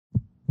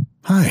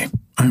Hi,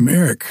 I'm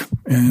Eric,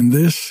 and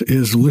this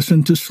is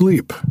Listen to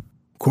Sleep,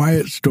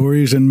 quiet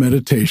stories and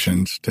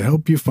meditations to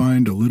help you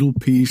find a little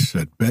peace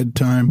at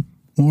bedtime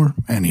or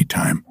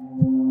anytime.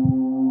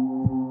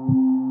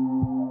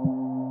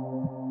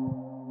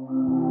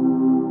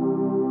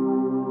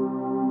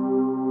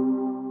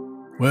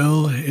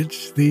 Well,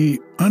 it's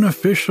the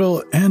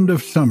unofficial end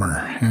of summer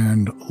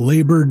and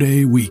Labor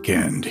Day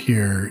weekend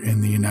here in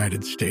the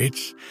United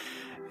States,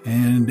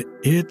 and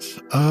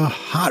it's a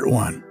hot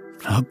one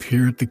up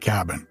here at the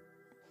cabin.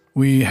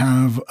 We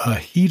have a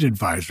heat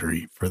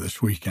advisory for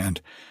this weekend,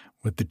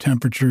 with the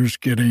temperatures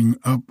getting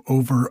up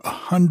over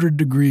 100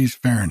 degrees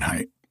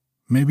Fahrenheit,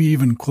 maybe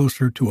even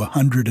closer to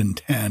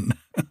 110.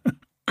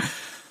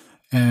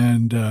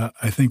 And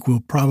I think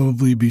we'll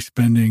probably be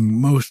spending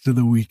most of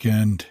the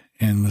weekend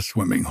in the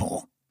swimming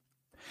hole.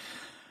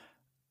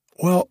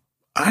 Well,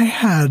 I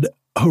had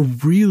a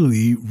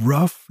really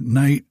rough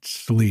night's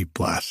sleep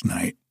last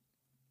night.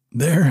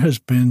 There has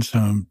been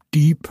some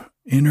deep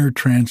inner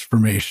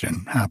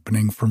transformation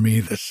happening for me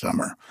this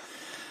summer.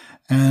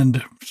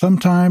 And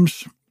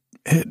sometimes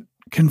it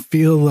can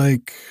feel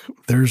like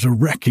there's a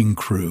wrecking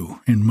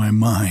crew in my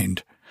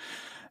mind.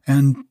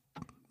 And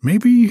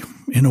maybe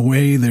in a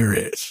way there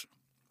is,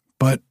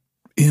 but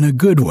in a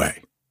good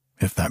way,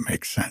 if that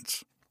makes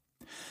sense.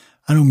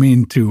 I don't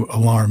mean to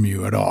alarm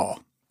you at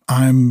all.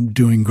 I'm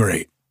doing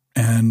great,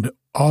 and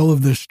all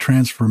of this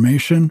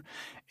transformation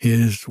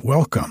is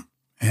welcome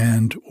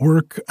and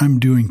work I'm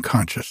doing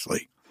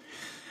consciously.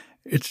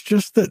 It's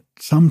just that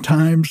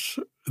sometimes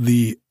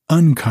the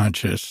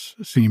unconscious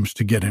seems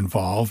to get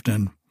involved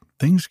and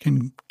things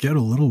can get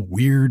a little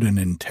weird and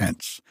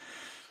intense.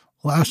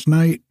 Last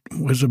night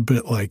was a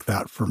bit like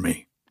that for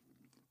me,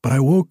 but I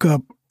woke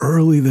up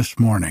early this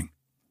morning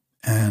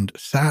and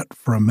sat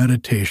for a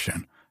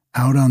meditation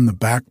out on the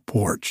back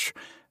porch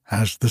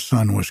as the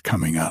sun was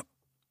coming up.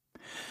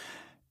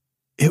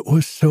 It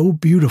was so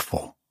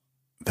beautiful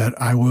that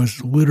I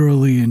was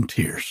literally in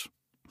tears,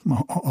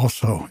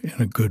 also in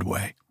a good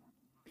way.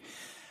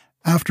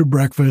 After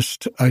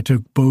breakfast, I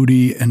took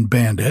Bodie and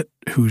Bandit,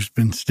 who's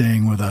been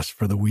staying with us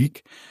for the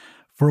week,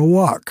 for a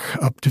walk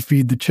up to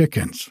feed the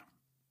chickens.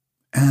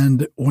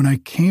 And when I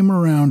came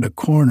around a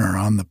corner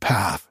on the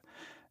path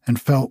and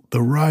felt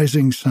the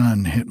rising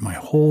sun hit my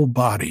whole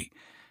body,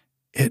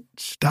 it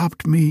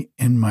stopped me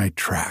in my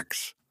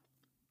tracks.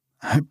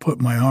 I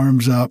put my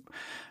arms up,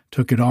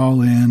 took it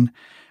all in,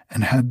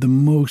 and had the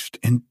most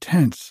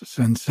intense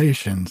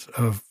sensations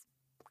of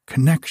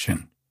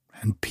connection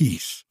and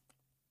peace.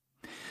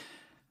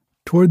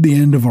 Toward the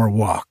end of our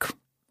walk,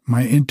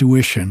 my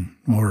intuition,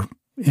 or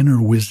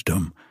inner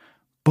wisdom,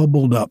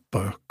 bubbled up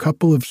a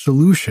couple of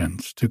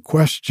solutions to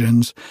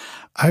questions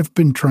I've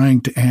been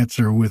trying to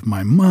answer with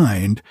my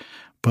mind,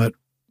 but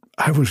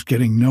I was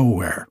getting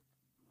nowhere.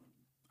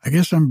 I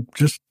guess I'm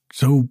just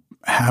so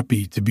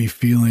happy to be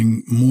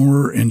feeling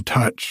more in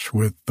touch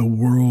with the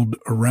world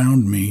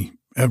around me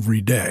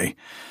every day,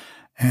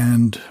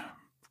 and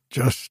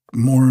just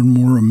more and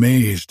more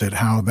amazed at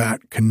how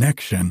that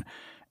connection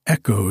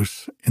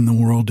echoes in the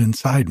world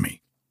inside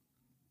me.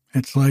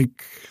 It's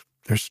like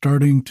they're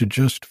starting to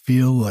just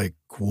feel like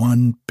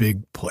one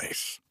big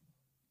place.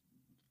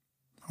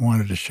 I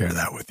wanted to share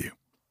that with you.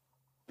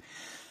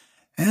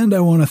 And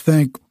I want to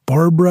thank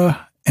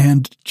Barbara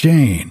and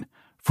Jane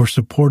for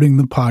supporting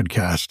the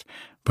podcast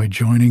by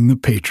joining the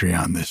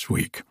Patreon this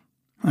week.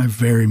 I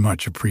very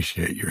much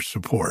appreciate your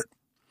support.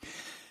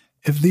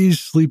 If these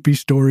sleepy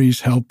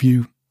stories help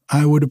you,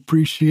 I would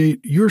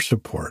appreciate your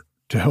support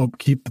to help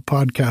keep the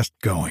podcast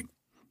going.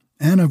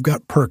 And I've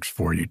got perks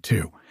for you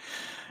too.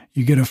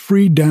 You get a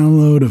free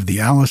download of the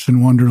Alice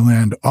in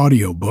Wonderland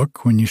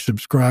audiobook when you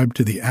subscribe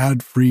to the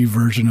ad-free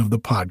version of the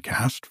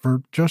podcast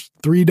for just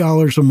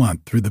 $3 a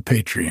month through the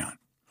Patreon.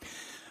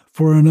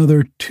 For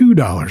another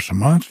 $2 a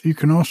month, you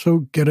can also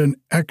get an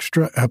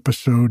extra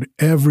episode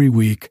every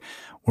week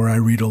where I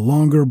read a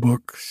longer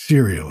book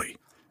serially,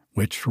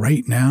 which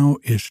right now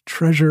is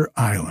Treasure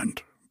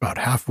Island, about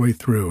halfway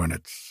through, and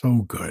it's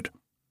so good.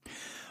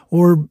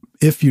 Or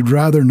if you'd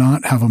rather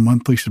not have a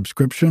monthly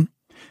subscription,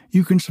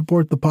 you can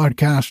support the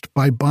podcast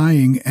by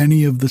buying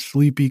any of the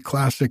sleepy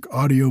classic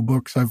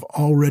audiobooks I've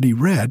already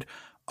read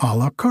a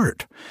la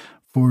carte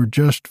for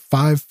just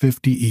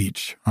 $5.50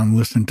 each on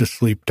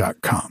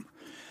listentosleep.com.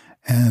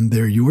 And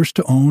they're yours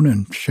to own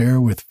and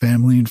share with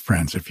family and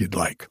friends if you'd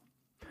like.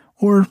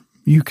 Or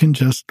you can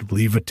just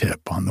leave a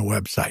tip on the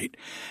website,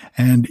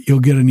 and you'll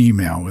get an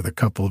email with a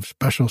couple of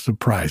special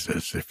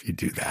surprises if you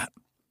do that.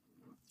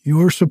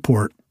 Your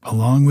support,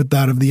 along with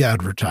that of the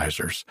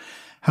advertisers,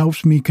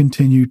 helps me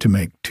continue to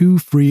make 2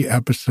 free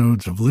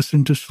episodes of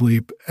Listen to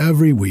Sleep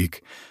every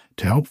week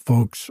to help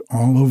folks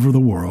all over the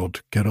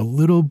world get a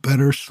little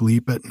better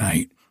sleep at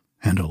night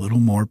and a little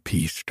more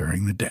peace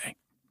during the day.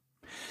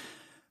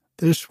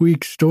 This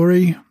week's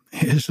story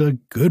is a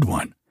good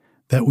one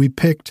that we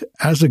picked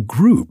as a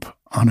group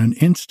on an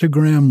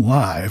Instagram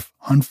Live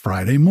on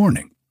Friday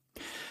morning.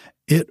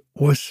 It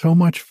was so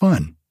much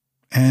fun,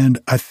 and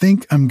I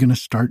think I'm going to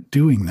start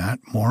doing that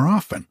more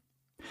often.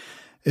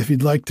 If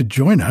you'd like to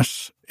join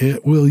us,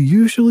 it will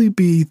usually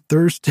be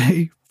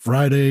Thursday,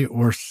 Friday,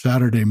 or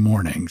Saturday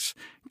mornings,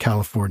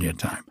 California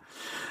time.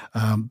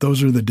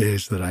 Those are the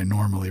days that I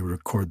normally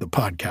record the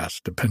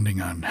podcast, depending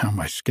on how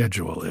my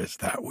schedule is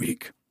that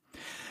week.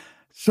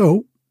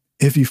 So,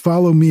 if you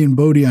follow me and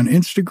Bodhi on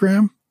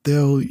Instagram,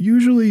 they'll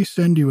usually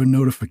send you a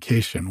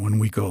notification when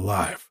we go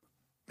live.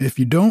 If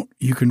you don't,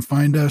 you can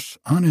find us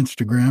on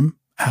Instagram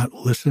at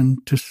Listen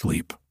to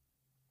Sleep.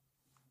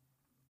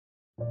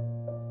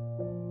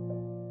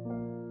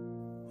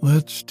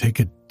 Let's take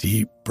a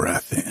deep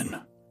breath in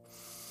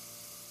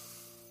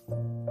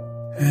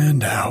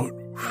and out.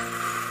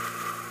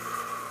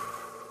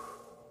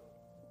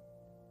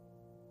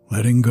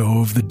 Letting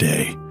go of the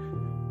day,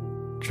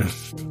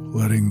 just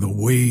letting the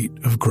weight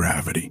of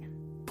gravity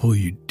pull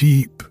you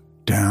deep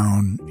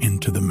down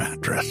into the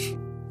mattress.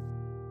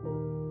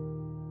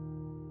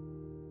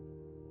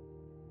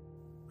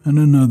 And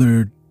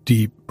another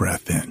deep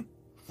breath in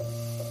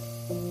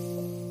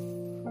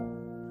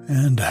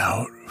and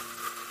out.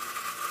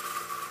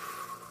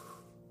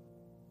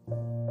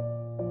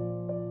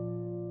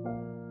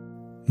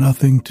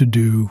 Nothing to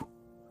do,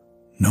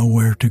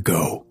 nowhere to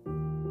go,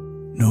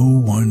 no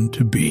one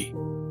to be.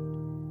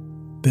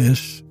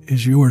 This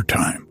is your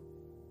time,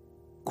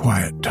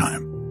 quiet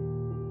time.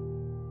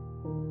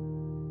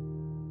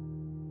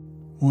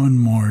 One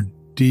more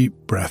deep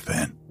breath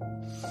in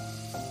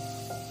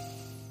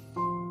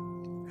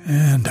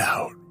and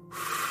out.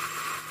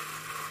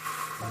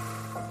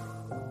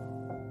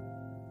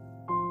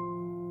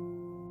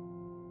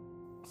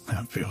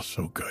 That feels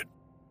so good.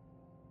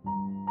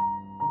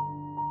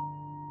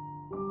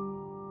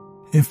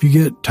 If you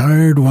get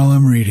tired while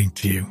I'm reading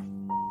to you,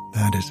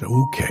 that is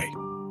okay.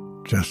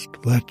 Just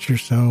let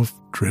yourself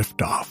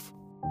drift off.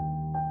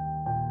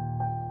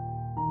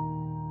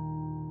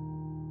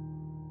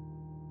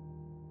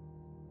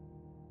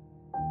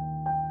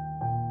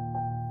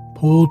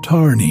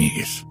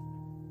 Poltarnes,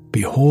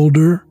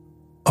 beholder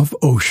of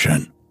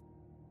ocean.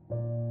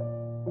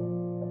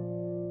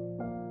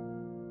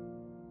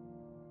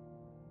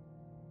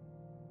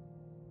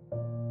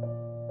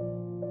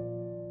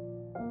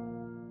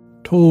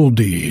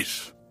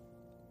 Toldes,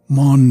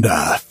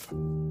 Mondath,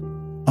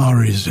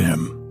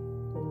 Arizim.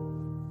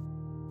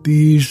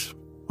 These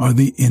are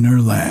the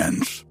inner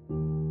lands,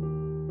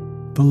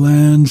 the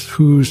lands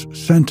whose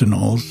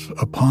sentinels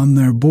upon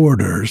their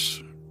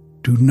borders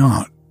do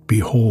not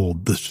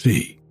behold the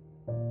sea.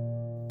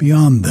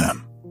 Beyond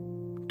them,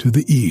 to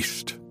the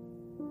east,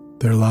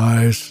 there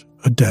lies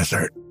a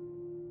desert,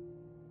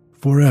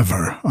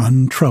 forever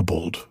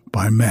untroubled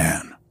by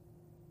man.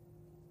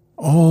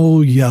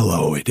 All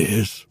yellow it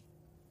is,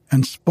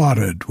 and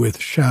spotted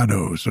with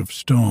shadows of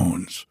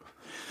stones,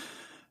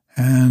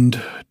 and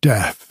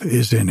death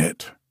is in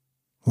it,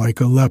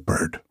 like a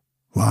leopard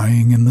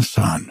lying in the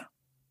sun.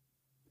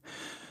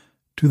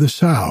 To the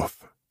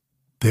south,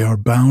 they are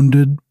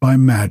bounded by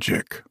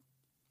magic.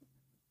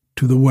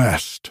 To the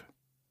west,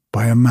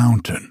 by a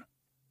mountain.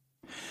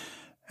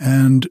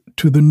 And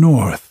to the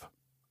north,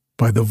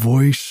 by the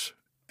voice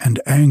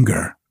and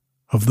anger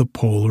of the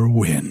polar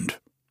wind.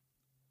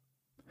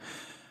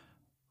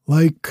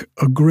 Like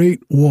a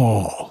great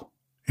wall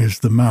is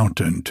the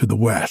mountain to the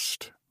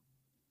west.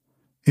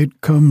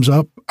 It comes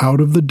up out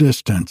of the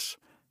distance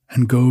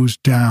and goes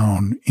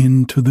down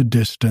into the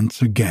distance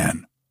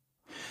again.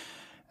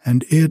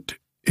 And it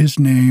is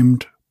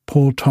named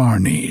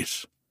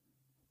Poltarnes,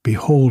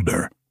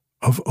 beholder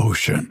of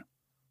ocean.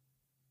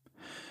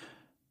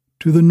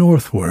 To the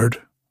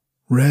northward,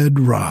 red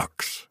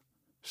rocks,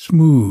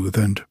 smooth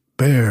and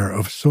bare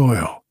of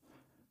soil,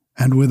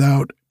 and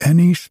without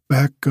any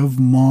speck of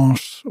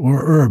moss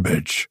or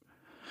herbage,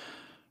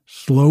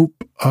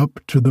 slope up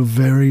to the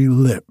very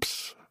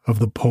lips of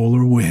the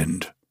polar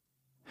wind,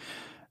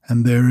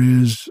 and there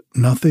is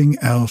nothing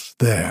else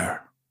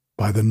there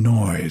by the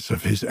noise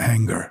of his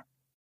anger.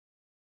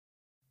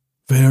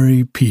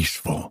 Very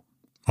peaceful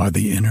are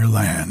the inner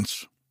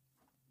lands,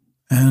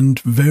 and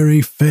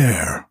very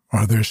fair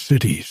are their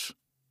cities,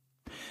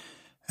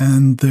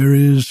 and there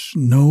is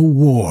no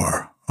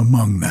war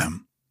among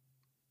them,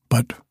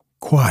 but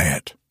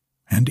quiet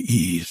and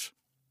ease.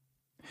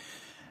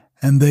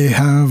 And they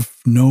have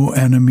no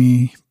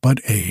enemy but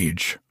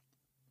age.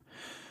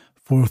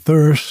 For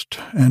thirst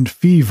and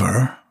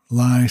fever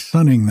lie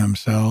sunning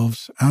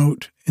themselves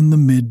out in the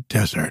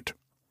mid-desert,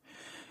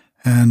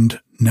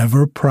 and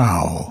never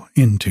prowl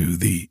into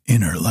the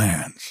inner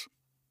lands.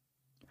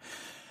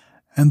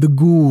 And the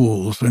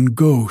ghouls and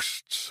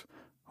ghosts,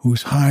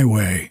 whose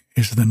highway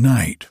is the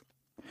night,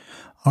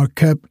 are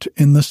kept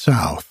in the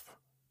south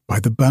by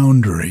the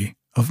boundary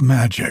of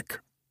magic.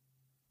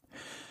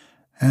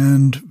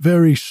 And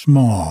very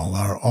small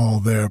are all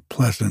their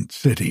pleasant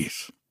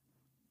cities,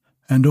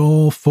 and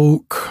all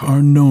folk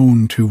are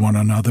known to one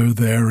another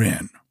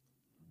therein,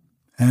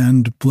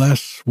 and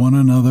bless one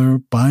another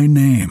by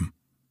name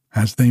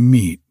as they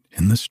meet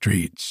in the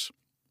streets.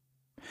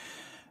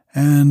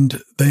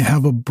 And they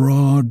have a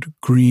broad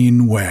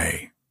green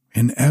way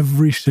in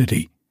every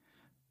city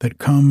that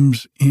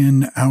comes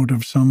in out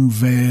of some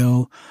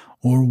vale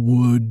or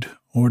wood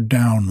or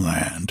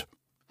downland,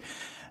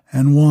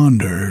 and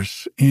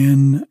wanders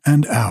in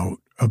and out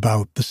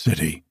about the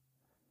city,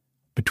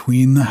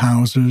 between the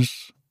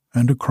houses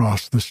and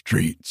across the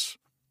streets.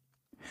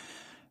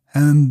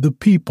 And the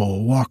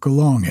people walk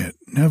along it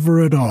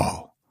never at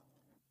all,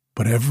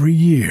 but every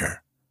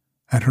year,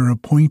 at her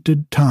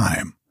appointed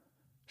time,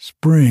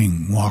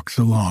 spring walks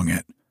along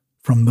it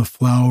from the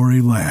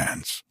flowery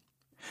lands,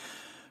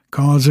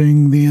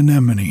 causing the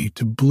anemone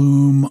to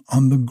bloom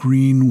on the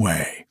green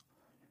way,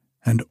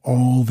 and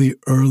all the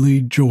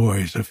early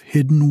joys of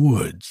hidden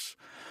woods,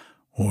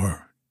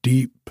 or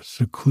deep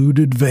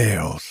secluded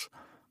vales,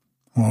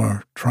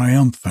 or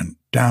triumphant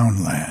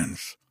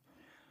downlands,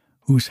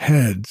 whose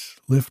heads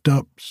lift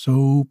up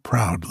so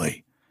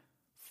proudly,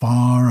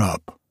 far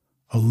up,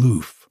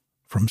 aloof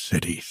from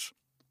cities.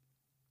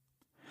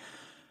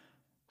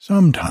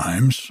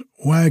 Sometimes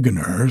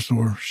wagoners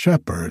or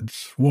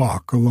shepherds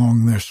walk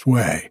along this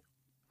way,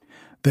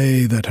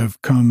 they that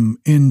have come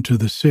into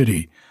the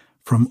city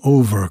from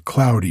over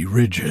cloudy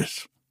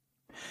ridges,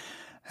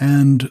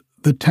 and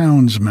the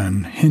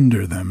townsmen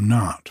hinder them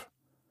not,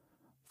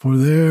 for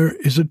there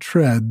is a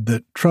tread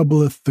that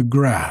troubleth the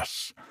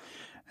grass,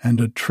 and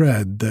a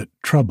tread that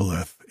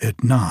troubleth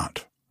it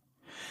not,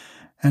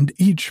 and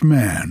each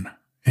man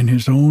in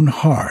his own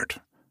heart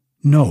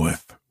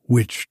knoweth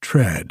which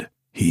tread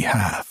he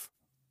hath.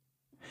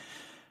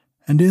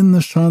 And in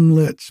the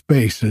sunlit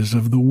spaces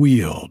of the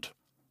weald,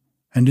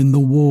 and in the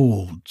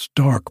wold's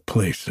dark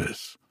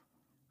places,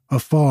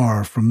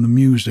 afar from the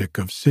music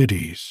of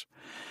cities,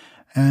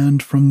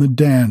 and from the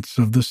dance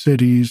of the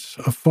cities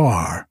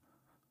afar,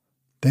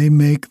 they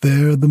make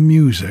there the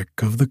music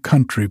of the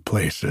country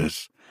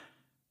places,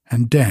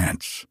 and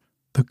dance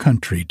the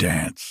country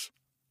dance.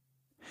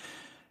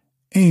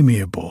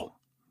 Amiable,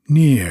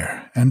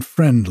 near, and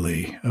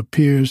friendly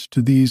appears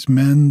to these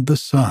men the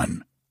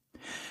sun,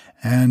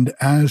 and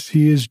as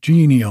he is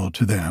genial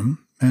to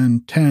them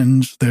and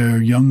tends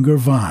their younger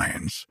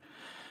vines,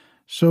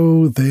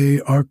 so they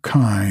are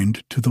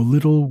kind to the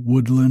little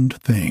woodland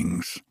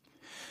things,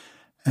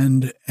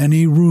 and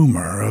any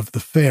rumor of the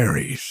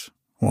fairies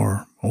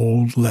or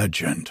old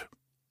legend.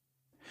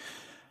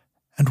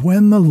 And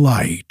when the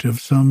light of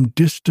some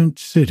distant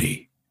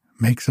city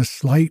makes a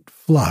slight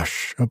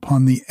flush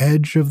upon the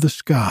edge of the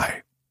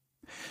sky,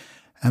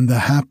 and the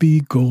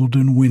happy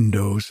golden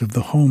windows of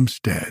the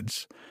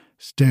homesteads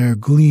stare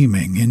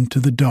gleaming into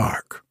the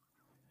dark,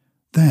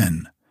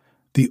 then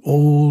the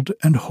old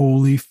and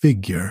holy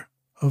figure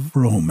of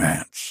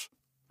romance,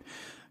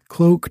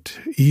 cloaked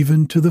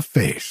even to the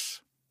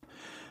face,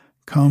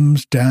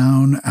 comes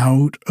down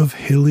out of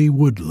hilly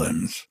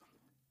woodlands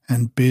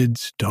and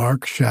bids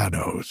dark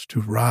shadows to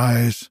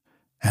rise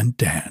and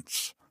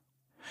dance,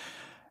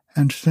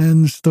 and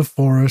sends the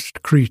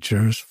forest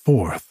creatures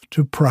forth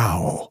to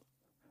prowl,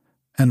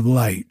 and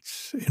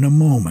lights in a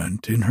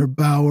moment in her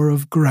bower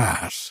of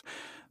grass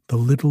the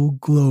little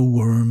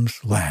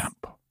glowworm's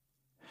lamp,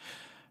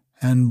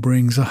 and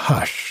brings a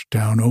hush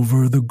down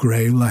over the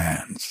grey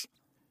lands,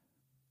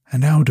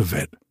 and out of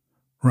it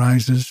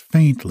rises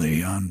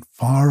faintly on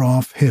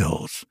far-off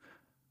hills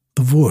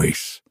the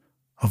voice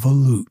of a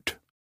lute.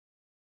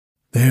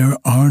 There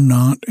are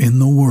not in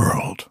the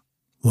world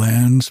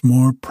lands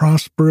more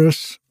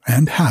prosperous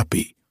and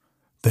happy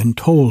than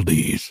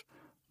Toldes,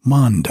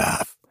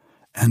 Mondath,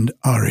 and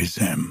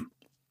Arizim.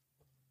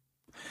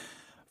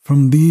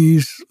 From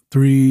these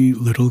three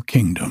little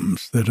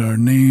kingdoms that are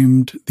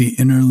named the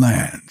inner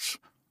lands,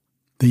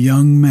 the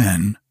young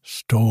men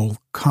stole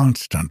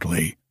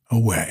constantly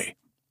away.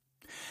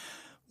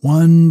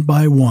 One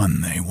by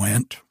one they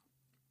went,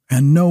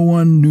 and no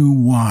one knew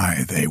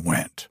why they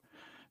went,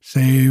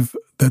 save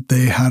that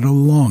they had a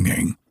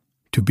longing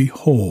to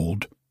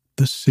behold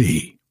the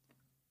sea.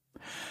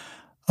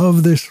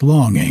 Of this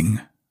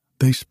longing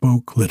they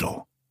spoke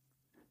little,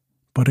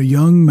 but a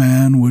young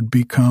man would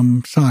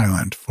become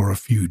silent for a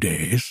few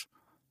days,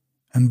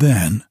 and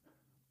then,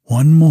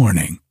 one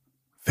morning,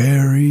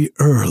 very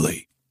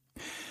early,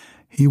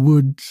 he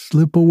would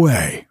slip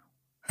away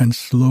and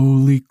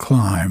slowly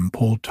climb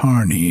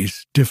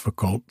Poltarni's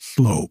difficult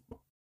slope,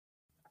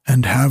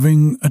 and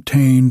having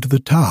attained the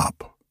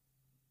top,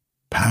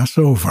 pass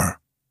over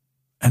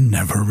and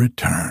never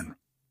return.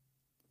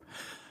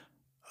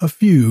 A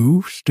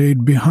few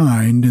stayed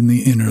behind in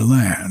the inner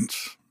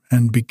lands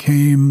and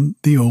became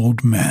the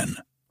old men,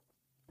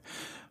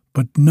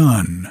 but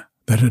none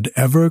that had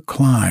ever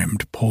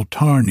climbed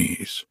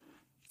Poltarni's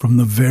from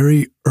the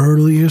very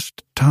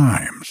earliest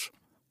times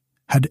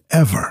had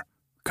ever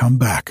come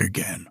back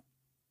again.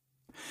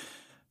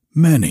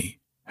 Many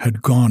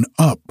had gone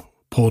up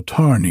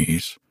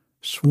Poltarni's,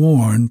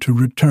 sworn to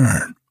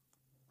return.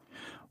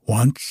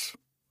 Once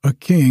a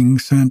king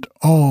sent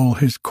all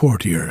his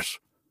courtiers,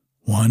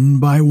 one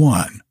by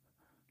one,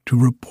 to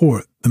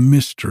report the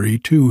mystery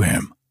to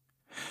him,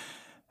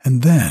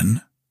 and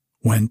then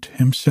went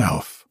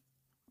himself.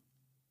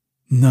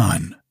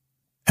 None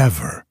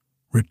ever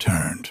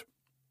returned.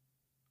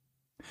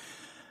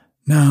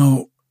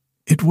 Now,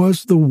 it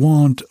was the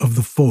wont of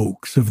the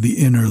folks of the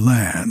inner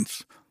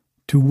lands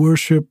to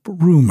worship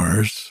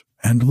rumors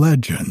and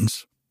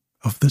legends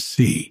of the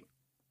sea.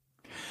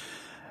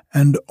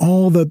 And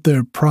all that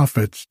their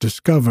prophets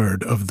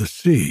discovered of the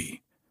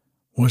sea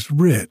was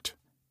writ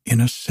in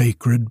a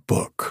sacred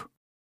book,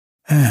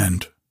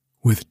 and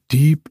with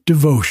deep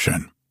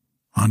devotion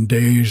on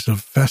days of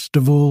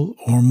festival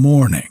or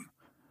mourning,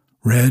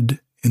 read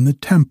in the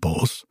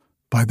temples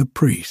by the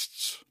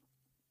priests.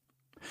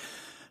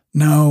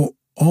 Now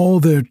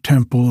all their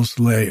temples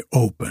lay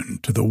open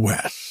to the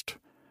west,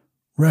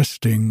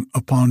 resting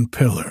upon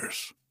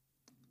pillars,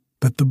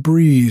 that the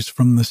breeze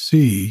from the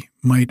sea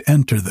might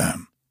enter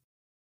them,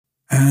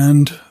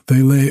 and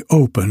they lay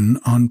open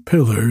on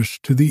pillars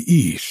to the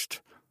east,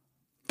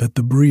 that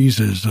the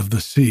breezes of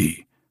the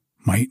sea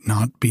might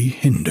not be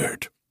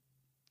hindered.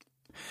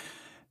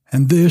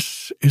 And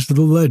this is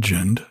the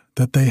legend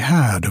that they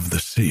had of the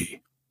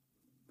sea,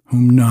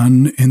 whom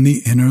none in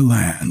the inner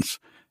lands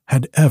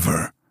had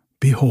ever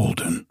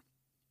beholden.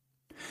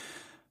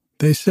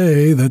 They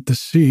say that the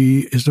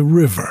sea is a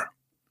river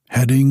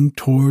heading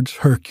towards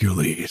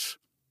Hercules,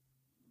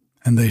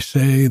 and they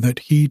say that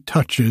he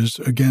touches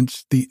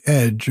against the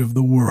edge of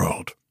the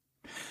world,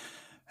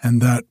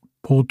 and that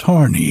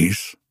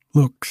Poltarnes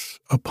looks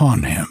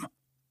upon him.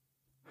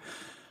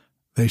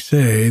 They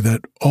say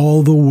that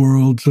all the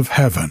worlds of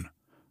heaven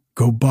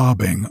go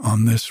bobbing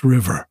on this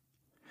river,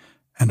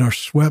 and are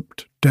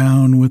swept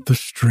down with the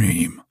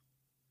stream,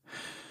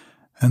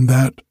 and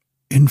that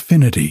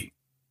infinity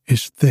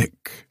is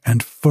thick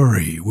and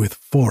furry with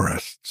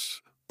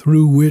forests,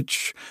 through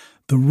which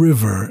the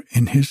river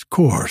in his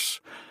course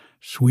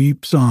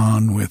sweeps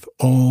on with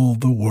all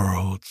the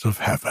worlds of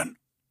heaven.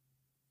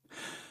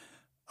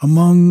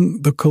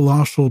 Among the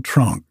colossal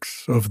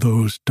trunks of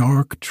those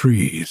dark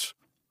trees,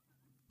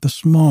 the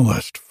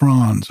smallest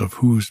fronds of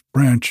whose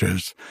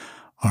branches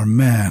are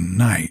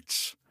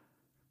man-knights,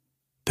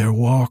 there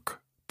walk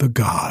the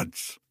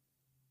gods.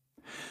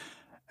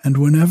 And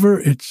whenever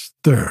its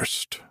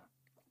thirst,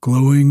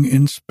 glowing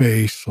in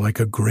space like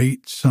a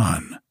great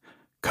sun,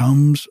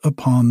 comes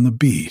upon the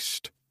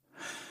beast,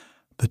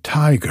 the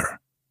tiger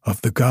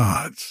of the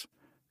gods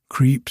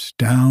creeps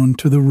down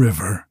to the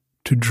river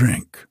to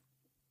drink.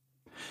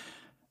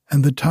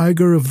 And the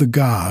tiger of the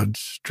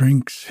gods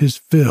drinks his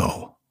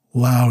fill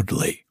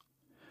loudly,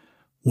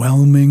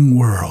 whelming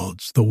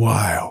worlds the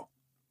while,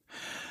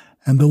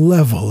 and the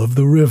level of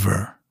the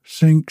river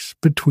sinks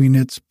between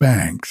its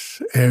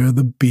banks ere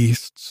the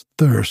beast's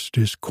thirst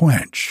is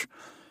quenched,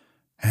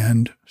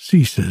 and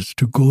ceases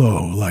to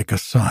glow like a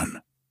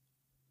sun.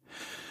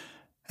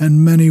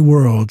 And many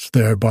worlds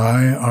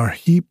thereby are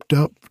heaped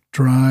up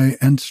dry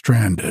and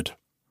stranded,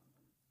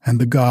 and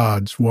the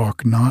gods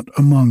walk not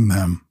among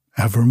them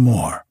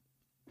evermore,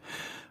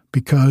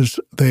 because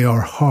they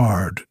are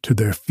hard to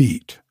their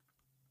feet.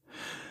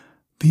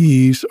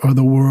 These are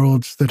the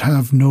worlds that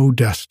have no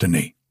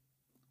destiny,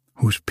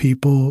 whose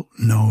people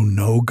know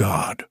no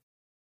God,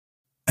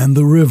 and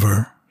the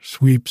river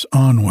sweeps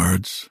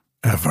onwards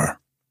ever.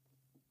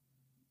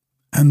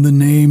 And the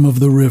name of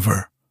the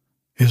river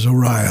is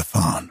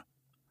Oriathon,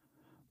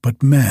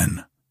 but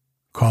men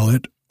call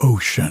it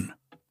Ocean.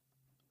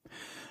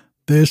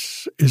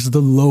 This is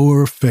the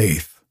lower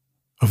faith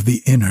of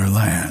the inner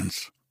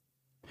lands,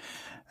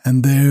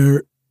 and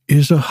there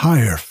is a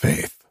higher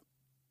faith,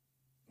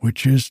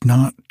 which is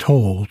not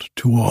told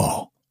to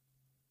all.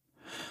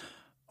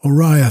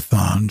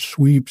 Oriathon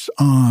sweeps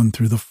on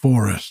through the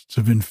forests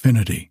of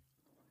infinity,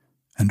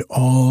 and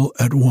all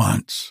at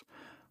once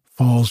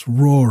falls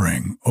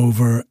roaring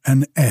over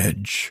an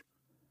edge,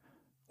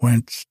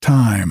 whence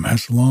time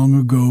has long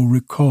ago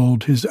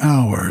recalled his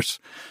hours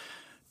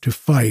to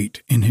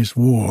fight in his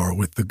war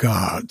with the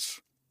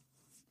gods,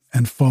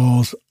 and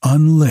falls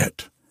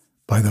unlit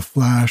by the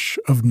flash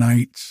of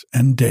nights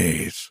and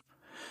days,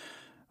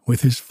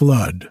 with his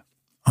flood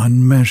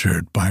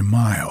unmeasured by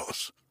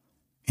miles,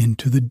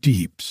 into the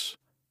deeps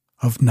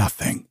of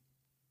nothing.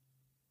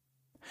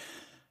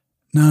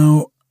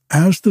 Now,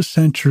 as the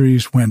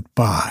centuries went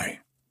by,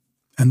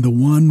 and the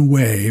one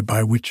way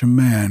by which a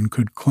man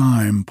could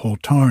climb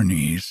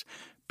Poltarnes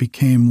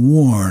became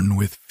worn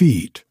with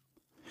feet,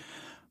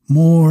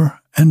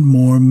 more and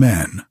more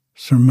men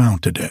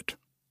surmounted it,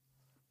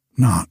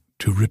 not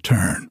to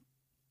return.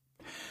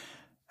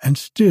 And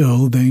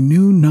still they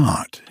knew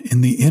not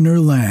in the inner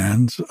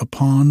lands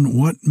upon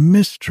what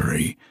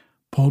mystery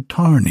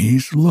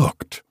Poltarnes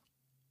looked.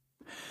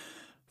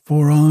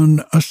 For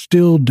on a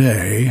still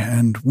day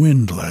and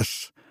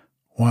windless,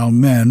 while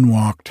men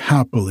walked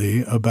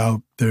happily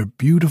about their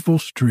beautiful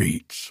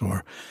streets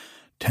or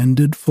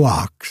tended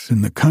flocks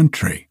in the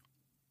country,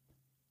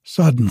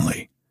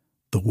 suddenly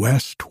the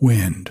west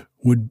wind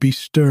would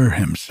bestir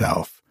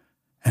himself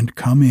and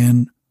come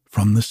in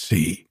from the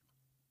sea.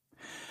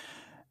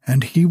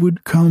 And he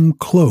would come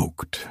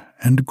cloaked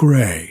and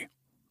gray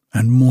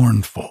and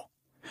mournful,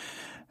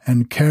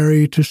 and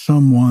carry to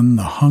someone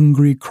the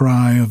hungry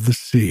cry of the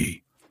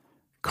sea,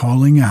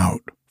 calling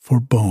out for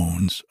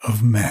bones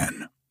of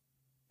men.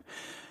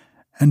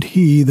 And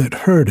he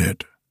that heard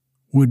it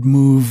would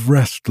move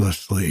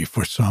restlessly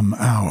for some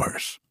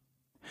hours,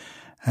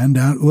 and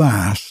at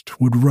last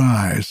would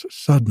rise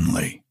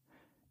suddenly,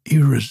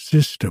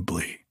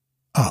 irresistibly,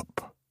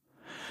 up,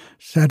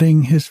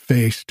 setting his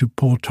face to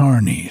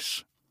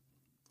Poltarnes,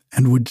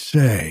 and would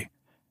say,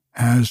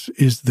 as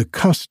is the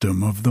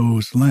custom of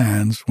those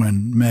lands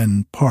when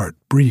men part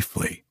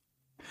briefly,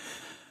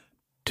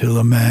 "Till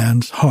a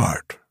man's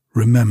heart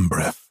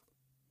remembereth,"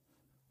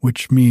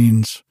 which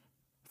means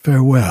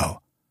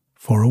farewell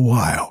for a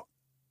while.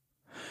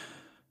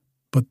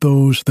 But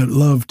those that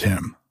loved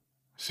him,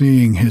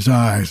 seeing his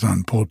eyes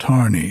on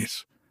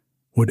Poltarnes,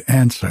 would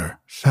answer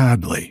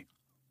sadly,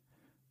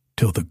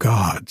 "Till the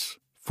gods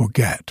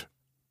forget,"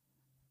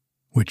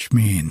 which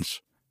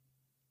means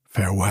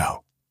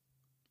farewell.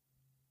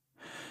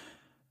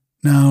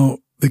 Now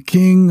the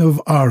king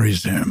of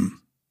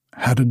Arizim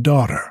had a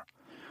daughter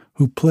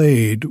who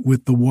played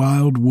with the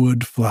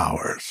wildwood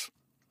flowers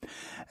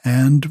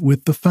and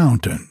with the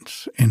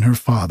fountains in her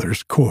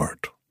father's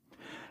court,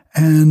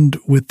 and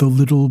with the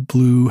little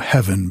blue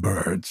heaven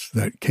birds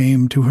that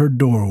came to her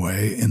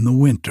doorway in the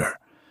winter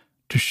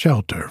to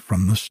shelter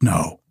from the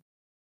snow.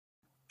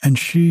 And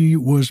she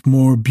was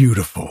more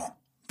beautiful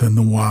than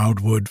the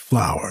wildwood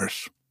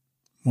flowers,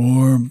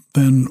 or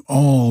than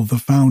all the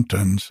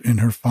fountains in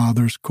her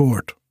father's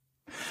court,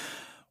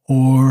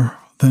 or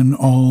than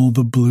all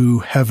the blue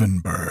heaven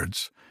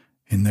birds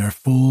in their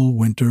full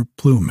winter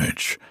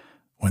plumage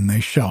when they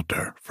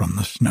shelter from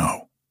the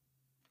snow.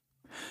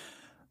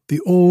 The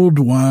old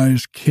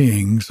wise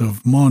kings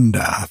of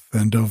Mondath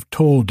and of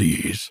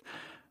Toldes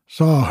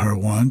saw her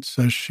once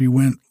as she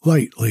went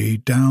lightly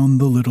down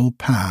the little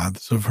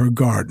paths of her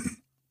garden,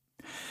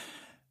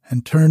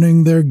 and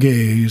turning their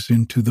gaze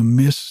into the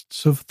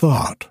mists of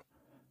thought,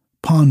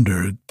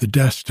 pondered the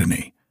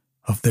destiny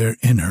of their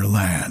inner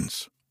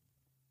lands.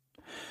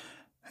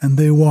 And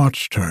they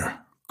watched her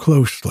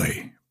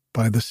closely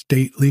by the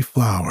stately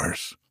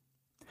flowers,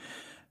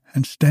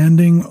 and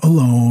standing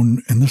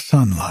alone in the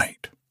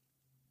sunlight,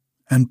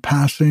 and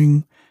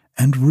passing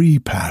and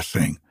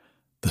repassing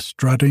the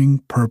strutting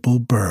purple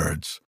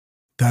birds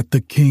that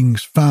the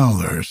king's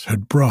fowlers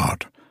had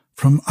brought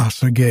from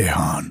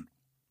Asagehan.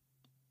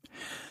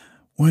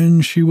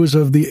 When she was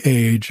of the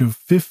age of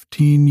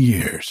 15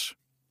 years,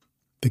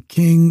 the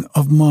king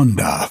of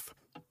Mondath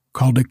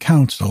called a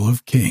council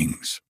of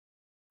kings,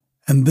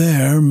 and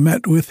there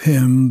met with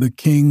him the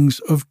kings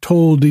of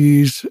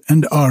Toldes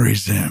and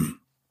Arizim.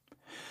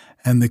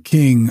 And the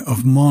king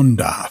of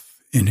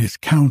Mondath in his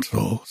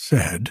council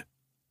said,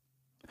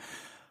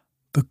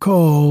 "The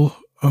call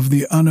of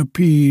the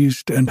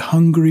unappeased and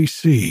hungry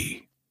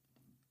sea,"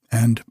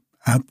 and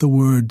at the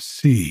word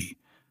sea,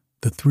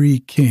 the three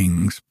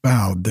kings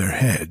bowed their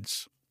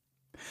heads,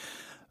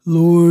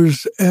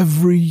 "lures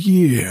every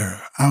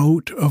year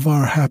out of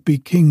our happy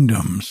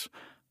kingdoms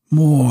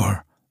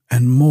more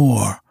and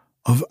more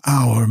of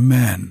our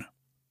men.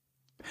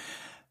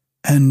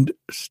 And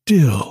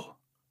still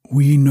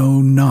we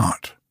know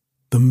not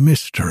the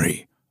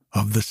mystery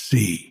of the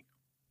sea,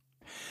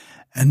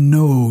 and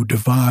no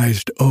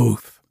devised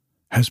oath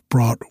has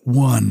brought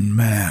one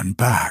man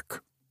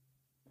back.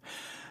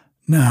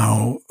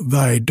 Now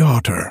thy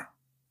daughter,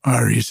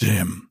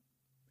 Arizim,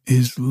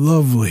 is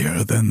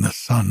lovelier than the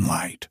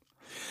sunlight,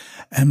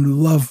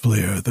 and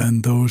lovelier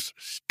than those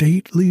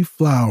stately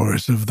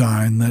flowers of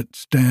thine that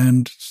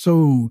stand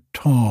so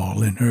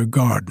tall in her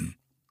garden,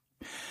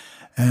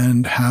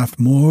 and hath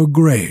more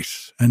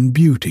grace and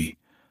beauty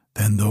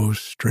than those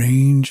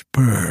strange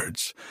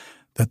birds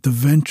that the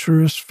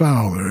venturous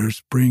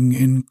fowlers bring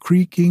in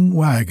creaking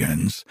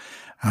wagons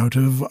out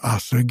of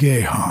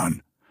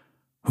Asagehan,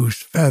 whose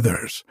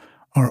feathers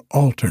are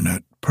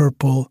alternate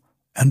purple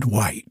and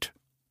white.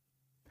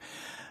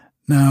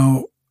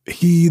 Now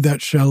he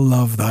that shall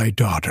love thy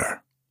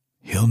daughter,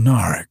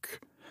 Hilnarik,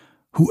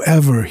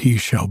 whoever he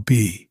shall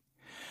be,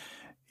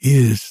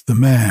 is the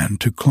man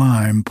to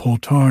climb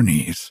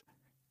Poltarnes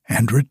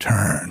and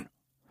return,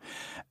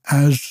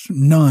 as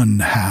none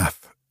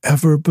hath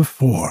ever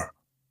before,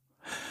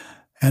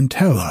 and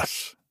tell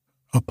us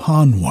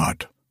upon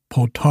what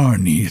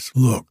Poltarnes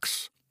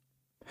looks.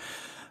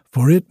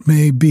 For it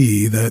may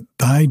be that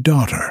thy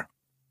daughter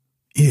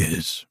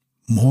is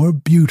more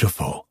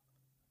beautiful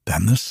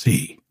than the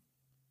sea."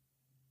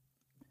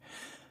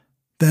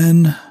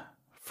 Then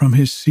from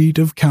his seat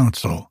of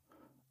council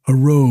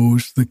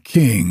arose the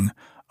king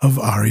of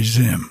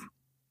Arizim.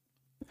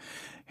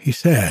 He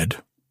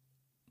said,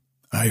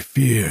 "I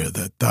fear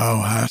that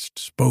thou hast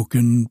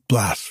spoken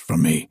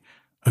blasphemy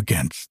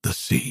against the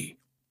sea,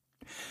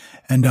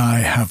 and I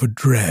have a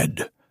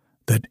dread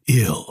that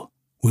ill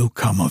will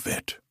come of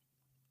it.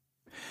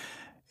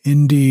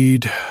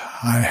 Indeed,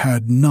 I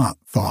had not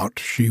thought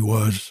she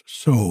was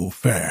so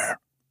fair.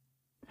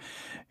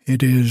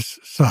 It is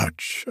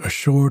such a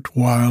short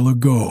while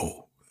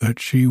ago that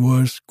she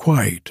was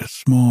quite a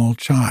small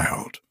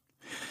child,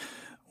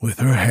 with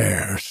her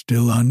hair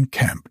still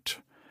unkempt,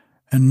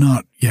 and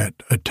not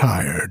yet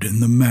attired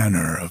in the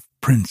manner of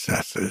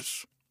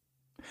princesses.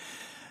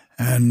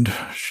 And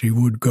she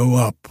would go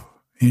up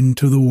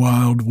into the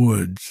wild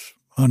woods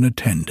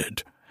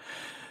unattended,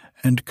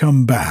 and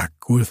come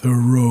back with her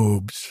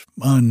robes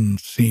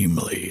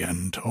unseemly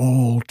and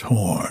all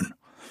torn,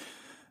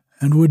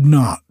 and would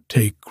not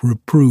take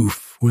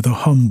reproof with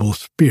a humble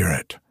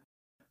spirit,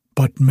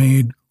 but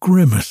made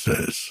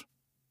grimaces,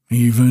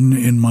 even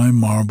in my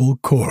marble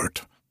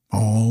court,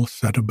 all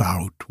set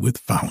about with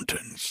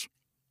fountains.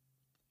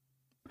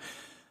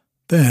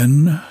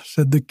 Then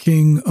said the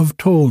king of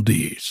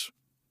Toldes,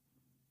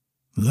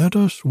 "Let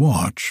us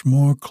watch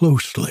more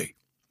closely,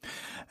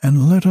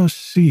 and let us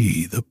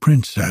see the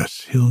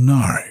Princess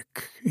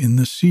Hilnaric in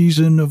the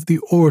season of the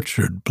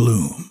orchard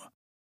bloom,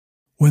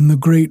 when the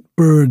great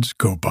birds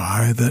go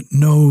by that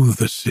know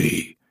the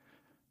sea,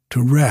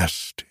 to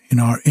rest in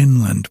our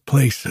inland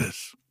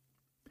places.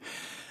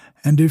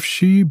 And if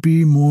she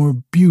be more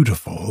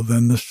beautiful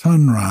than the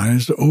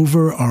sunrise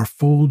over our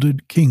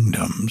folded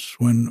kingdoms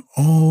when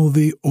all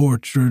the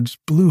orchards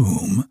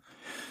bloom,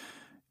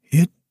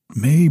 it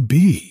may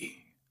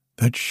be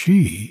that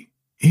she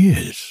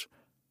is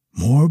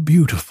more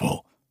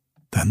beautiful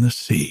than the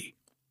sea."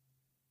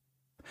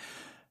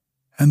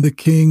 And the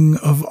king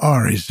of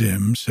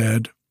Arizim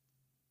said,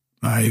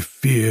 "I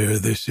fear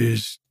this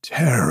is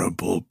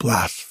terrible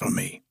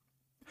blasphemy.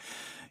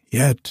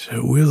 Yet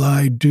will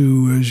I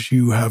do as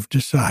you have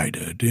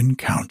decided in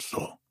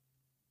council."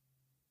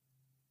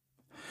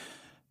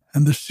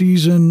 And the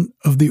season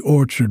of the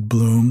orchard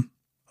bloom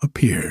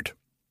appeared.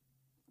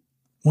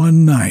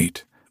 One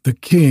night the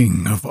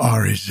king of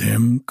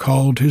Arizim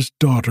called his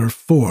daughter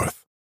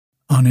forth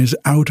on his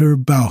outer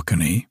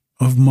balcony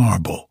of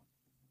marble,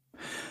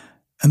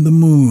 and the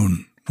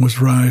moon was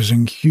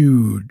rising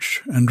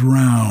huge and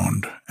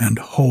round and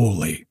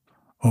holy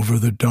over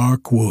the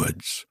dark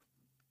woods,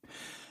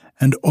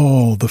 and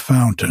all the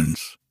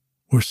fountains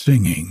were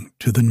singing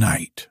to the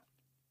night.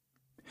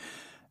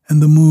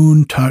 And the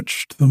moon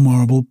touched the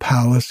marble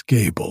palace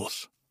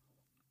gables,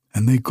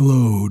 and they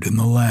glowed in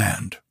the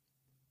land.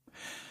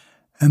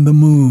 And the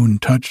moon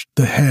touched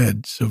the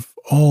heads of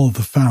all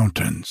the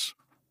fountains,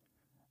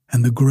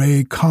 and the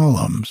gray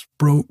columns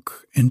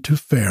broke into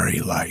fairy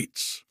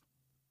lights.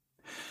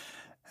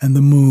 And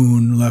the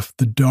moon left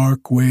the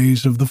dark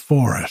ways of the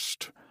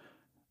forest,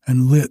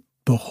 and lit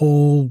the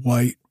whole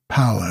white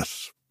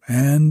palace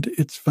and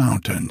its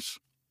fountains,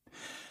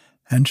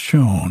 and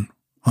shone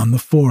on the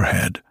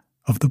forehead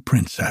of the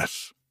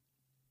princess.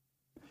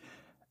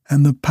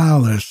 And the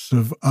palace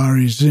of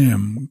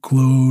Arizim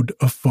glowed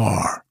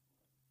afar,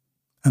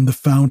 and the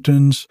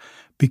fountains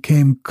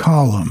became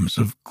columns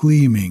of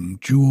gleaming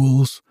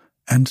jewels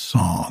and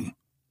song.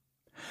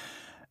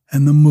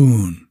 And the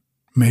moon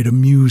made a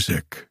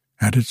music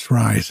at its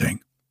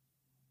rising,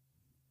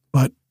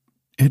 but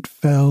it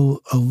fell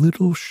a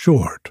little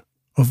short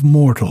of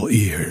mortal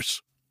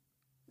ears.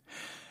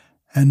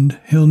 And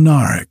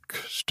Hilnaric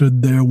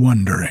stood there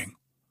wondering,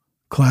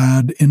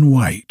 clad in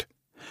white,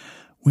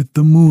 with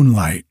the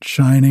moonlight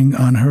shining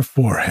on her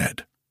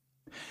forehead.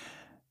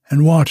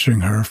 And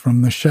watching her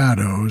from the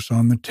shadows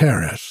on the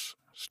terrace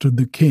stood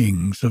the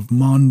kings of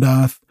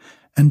Mondath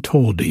and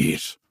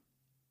Toldes.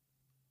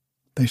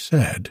 They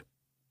said,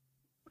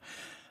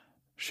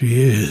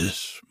 "She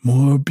is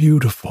more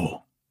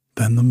beautiful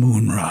than the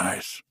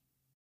moonrise."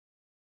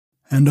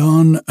 And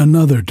on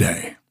another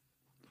day,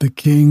 the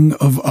king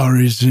of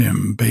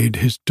Arizim bade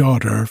his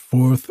daughter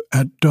forth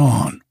at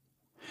dawn,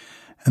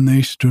 and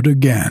they stood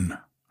again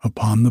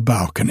upon the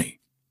balcony.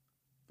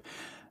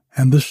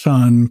 And the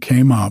sun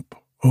came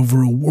up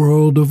over a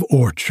world of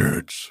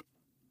orchards,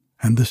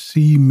 and the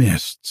sea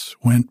mists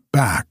went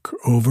back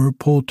over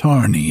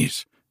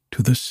Poltarnes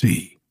to the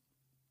sea.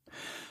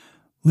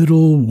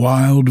 Little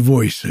wild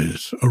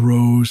voices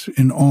arose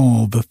in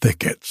all the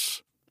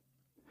thickets.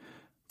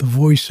 The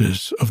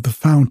voices of the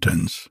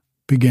fountains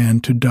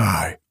began to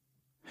die,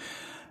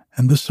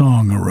 and the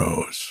song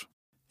arose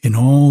in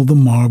all the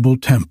marble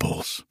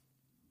temples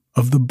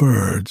of the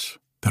birds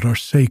that are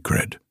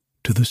sacred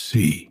to the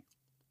sea.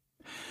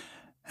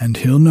 And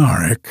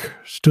Hilnaric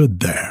stood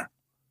there,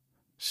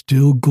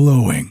 still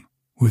glowing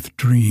with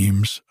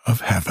dreams of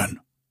heaven.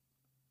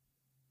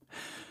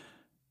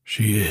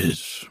 "She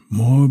is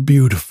more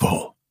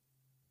beautiful,"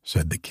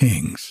 said the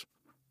kings,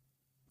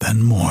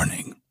 "than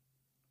morning."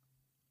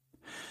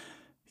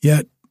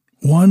 Yet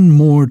one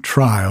more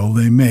trial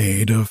they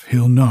made of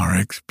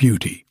Hilnaric's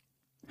beauty,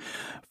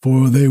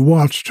 for they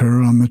watched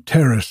her on the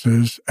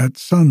terraces at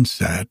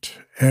sunset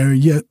ere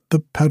yet the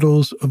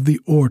petals of the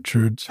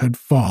orchards had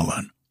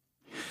fallen,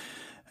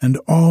 and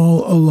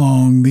all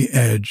along the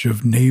edge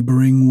of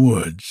neighboring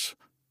woods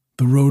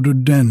the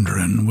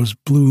rhododendron was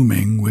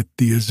blooming with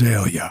the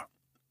azalea,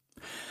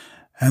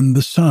 and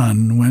the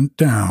sun went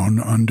down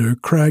under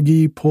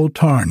craggy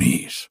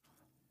Poltarnes,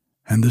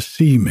 and the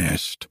sea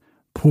mist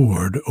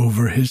poured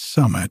over his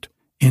summit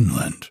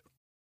inland,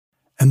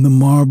 and the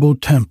marble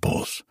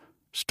temples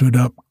stood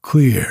up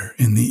clear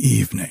in the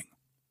evening.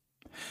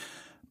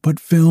 But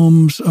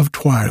films of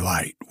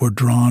twilight were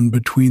drawn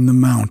between the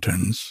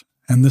mountains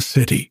and the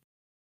city.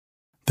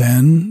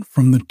 Then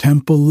from the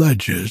temple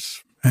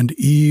ledges and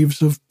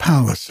eaves of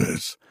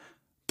palaces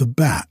the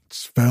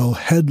bats fell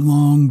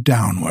headlong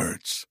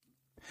downwards.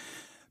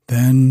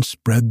 then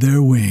spread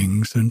their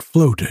wings and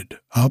floated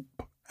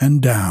up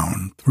and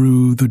down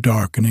through the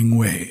darkening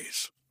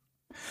ways.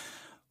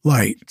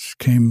 Lights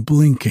came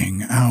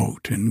blinking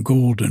out in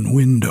golden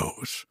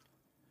windows.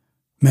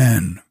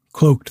 Men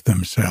cloaked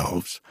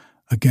themselves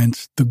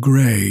against the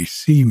gray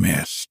sea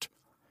mist.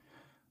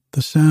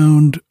 The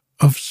sound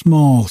of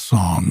small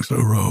songs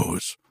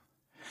arose,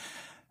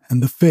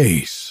 and the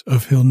face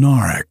of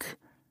Hilnarek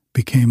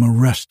became a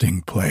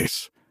resting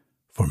place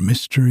for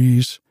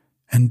mysteries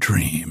and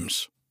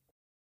dreams.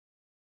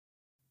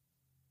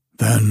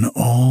 "Then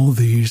all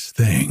these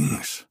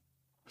things,"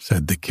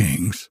 said the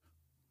kings,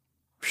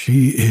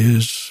 "she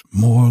is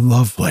more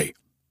lovely.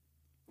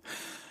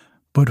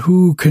 But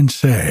who can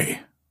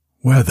say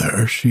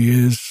whether she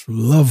is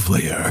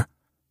lovelier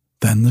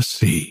than the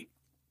sea?"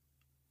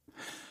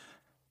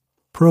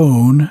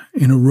 Prone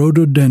in a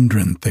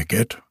rhododendron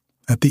thicket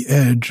at the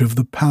edge of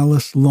the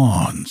palace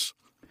lawns,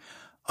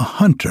 a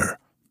hunter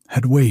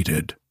had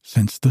waited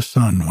since the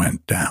sun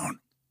went down.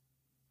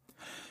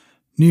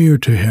 Near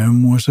to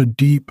him was a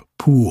deep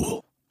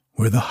pool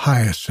where the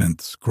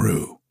hyacinths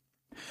grew,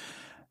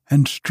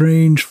 and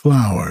strange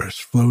flowers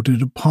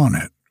floated upon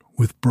it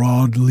with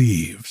broad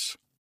leaves.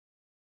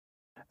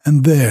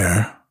 And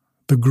there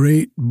the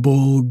great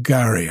bull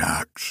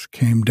Garyax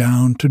came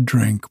down to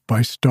drink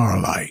by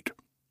starlight.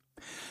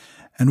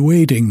 And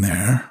waiting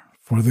there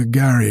for the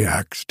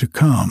Garyax to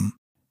come,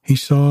 he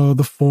saw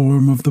the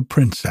form of the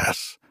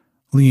princess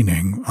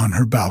leaning on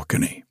her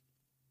balcony.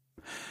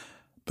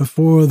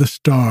 Before the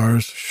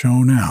stars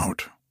shone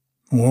out,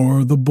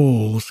 or the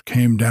bulls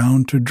came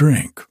down to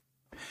drink,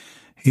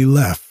 he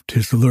left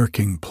his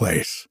lurking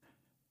place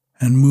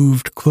and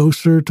moved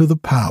closer to the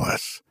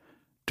palace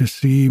to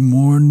see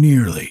more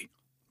nearly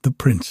the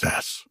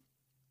princess.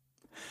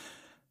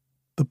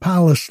 The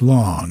palace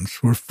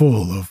lawns were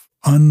full of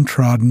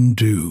untrodden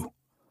dew,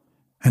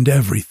 and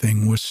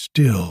everything was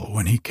still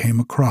when he came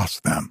across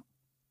them,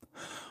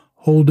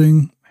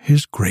 holding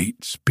his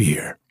great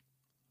spear.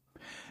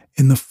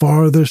 In the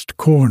farthest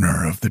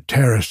corner of the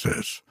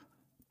terraces,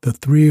 the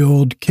three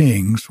old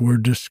kings were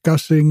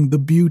discussing the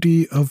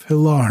beauty of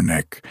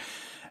Hilnarek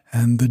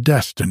and the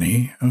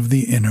destiny of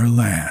the inner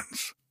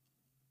lands.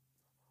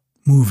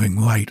 Moving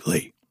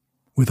lightly,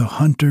 with a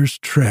hunter's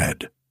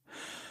tread,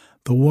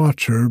 the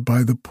watcher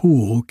by the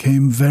pool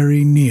came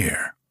very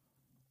near,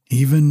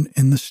 even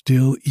in the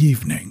still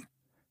evening,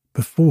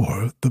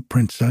 before the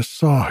princess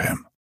saw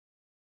him.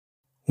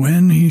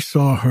 When he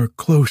saw her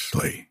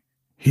closely,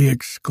 he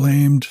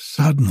exclaimed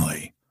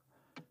suddenly,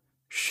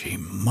 "She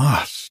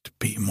must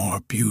be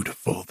more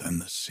beautiful than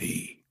the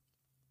sea."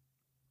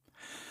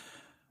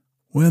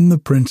 When the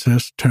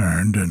princess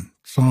turned and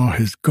saw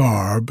his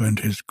garb and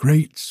his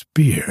great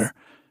spear,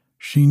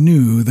 she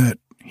knew that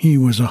he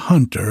was a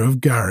hunter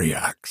of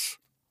Garyax.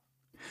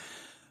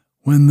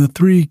 When the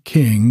three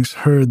kings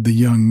heard the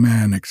young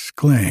man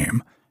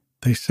exclaim,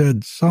 they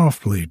said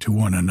softly to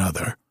one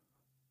another,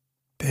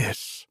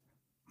 "This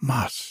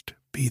must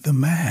be the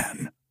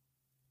man."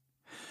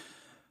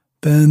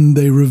 Then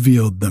they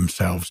revealed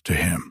themselves to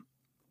him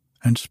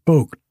and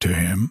spoke to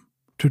him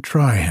to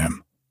try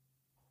him.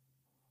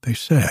 They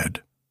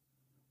said,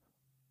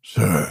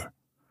 "Sir,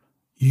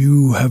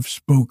 you have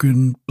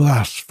spoken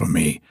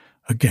blasphemy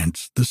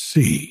against the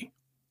sea."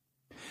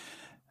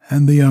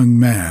 And the young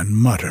man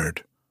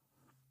muttered,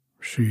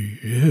 "She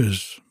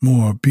is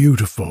more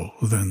beautiful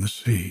than the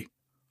sea."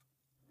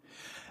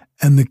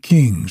 And the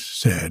kings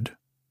said,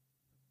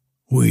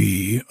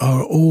 "We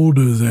are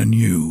older than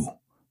you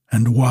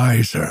and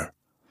wiser,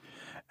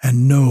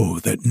 and know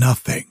that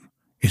nothing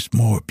is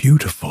more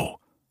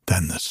beautiful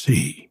than the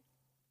sea."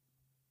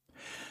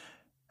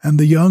 And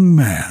the young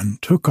man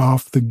took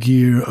off the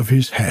gear of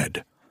his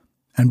head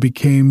and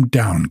became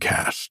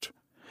downcast,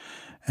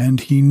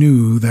 and he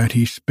knew that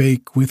he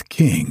spake with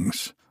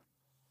kings.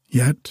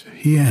 Yet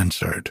he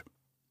answered,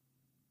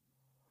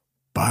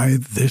 "By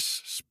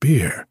this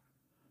spear,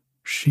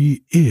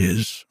 she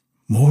is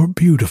more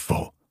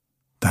beautiful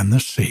than the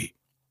sea."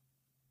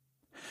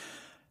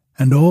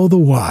 And all the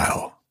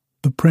while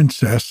the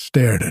princess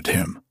stared at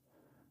him,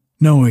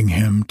 knowing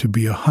him to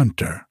be a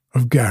hunter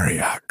of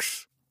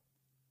Garyax.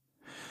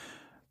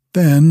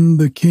 Then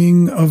the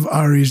king of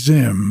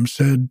Arizim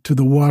said to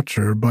the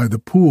watcher by the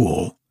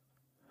pool,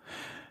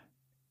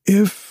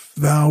 "If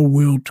thou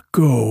wilt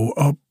go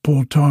up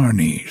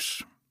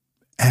Poltarnes,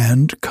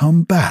 and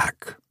come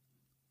back,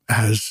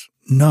 as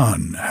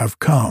none have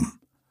come,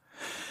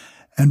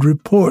 and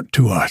report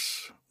to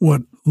us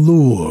what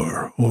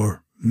lure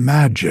or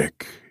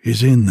magic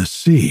is in the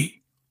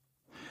sea,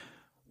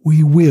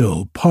 we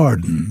will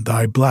pardon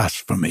thy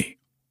blasphemy,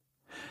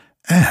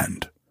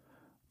 and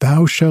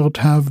thou shalt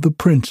have the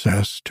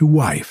princess to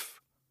wife,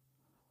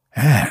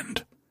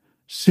 and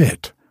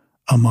sit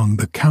among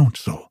the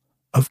council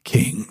of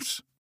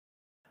kings."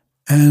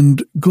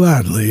 And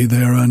gladly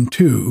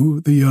thereunto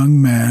the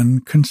young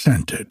man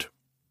consented.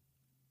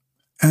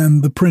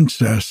 And the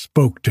princess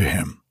spoke to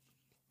him,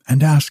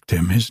 and asked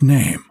him his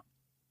name.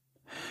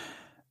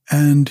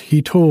 And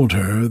he told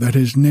her that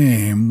his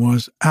name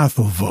was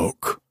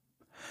Athelvoke,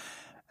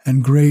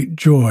 and great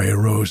joy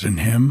arose in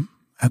him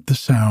at the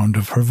sound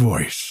of her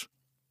voice.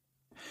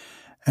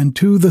 And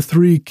to the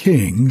 3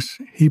 kings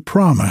he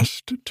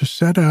promised to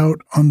set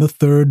out on the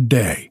 3rd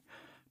day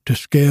to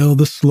scale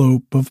the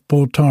slope of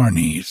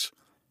Poltarnes,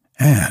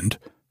 and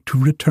to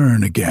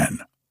return again.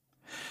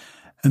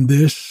 And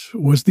this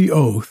was the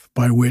oath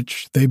by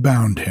which they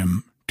bound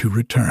him to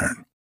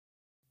return.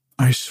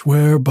 I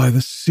swear by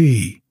the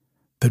sea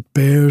that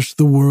bears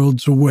the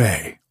worlds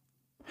away,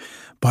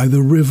 by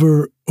the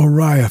river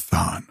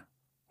Oriathon,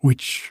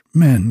 which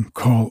men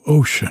call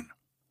ocean,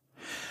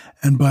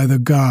 and by the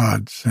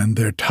gods and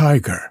their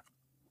tiger,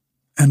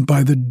 and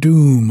by the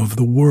doom of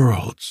the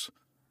worlds,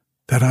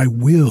 that I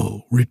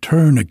will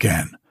return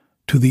again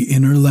to the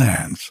inner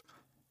lands,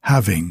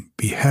 having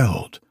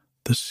beheld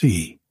the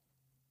sea.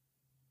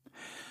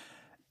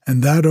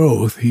 And that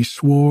oath he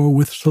swore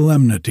with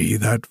solemnity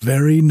that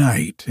very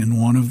night in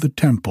one of the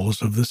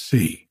temples of the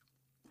sea.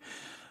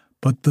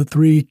 But the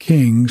 3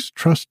 kings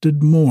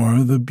trusted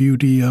more the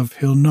beauty of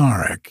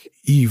Hilnaric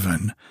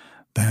even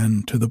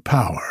than to the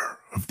power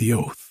of the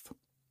oath.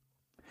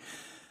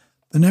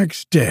 The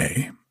next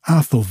day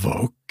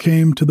Athelvolk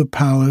came to the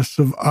palace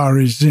of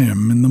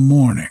Arizim in the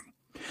morning,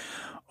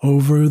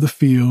 over the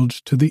fields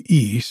to the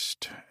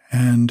east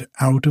and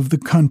out of the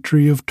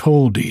country of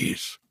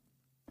Toldes.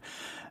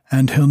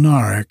 And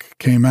Hilnaric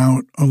came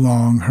out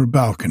along her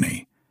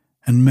balcony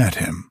and met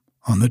him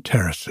on the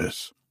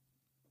terraces.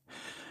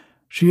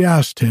 She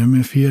asked him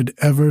if he had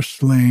ever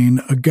slain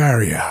a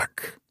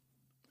Garyak,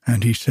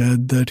 and he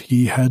said that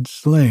he had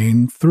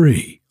slain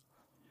 3.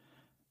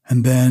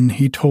 And then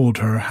he told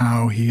her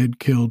how he had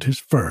killed his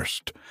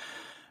first,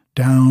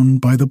 down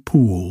by the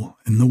pool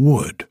in the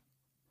wood.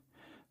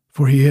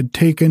 For he had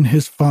taken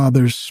his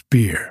father's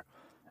spear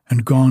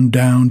and gone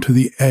down to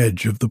the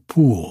edge of the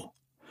pool,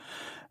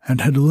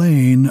 and had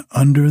lain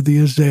under the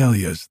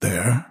azaleas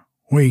there,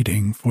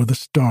 waiting for the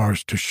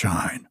stars to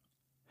shine,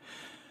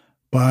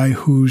 by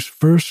whose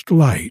first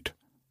light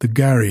the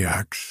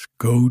Garyaks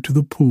go to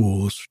the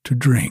pools to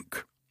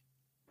drink.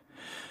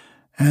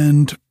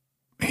 And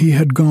he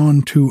had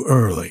gone too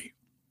early,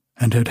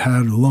 and had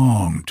had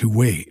long to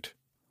wait,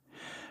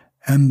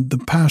 and the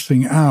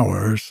passing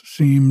hours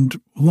seemed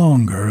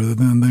longer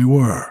than they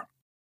were.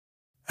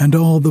 And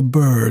all the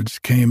birds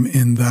came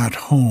in that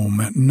home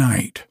at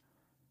night,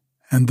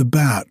 and the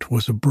bat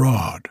was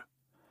abroad,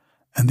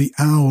 and the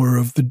hour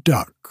of the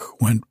duck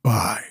went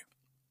by,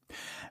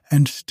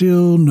 and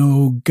still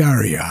no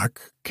Garyak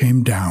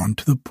came down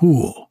to the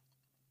pool.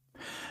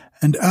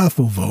 And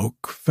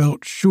Athelvolk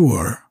felt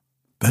sure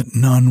that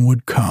none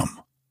would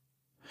come.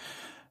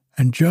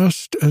 And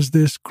just as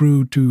this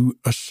grew to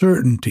a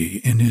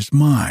certainty in his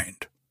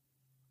mind,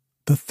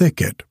 the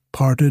thicket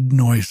parted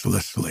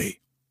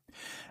noiselessly,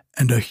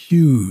 and a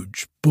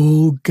huge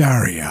bull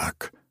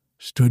Garyak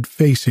stood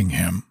facing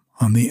him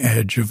on the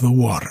edge of the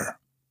water,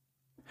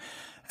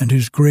 and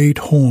his great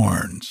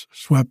horns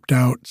swept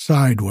out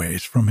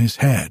sideways from his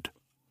head,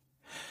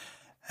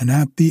 and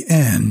at the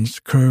ends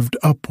curved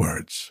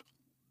upwards,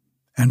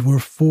 and were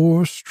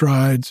 4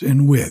 strides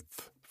in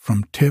width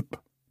from tip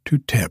to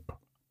tip.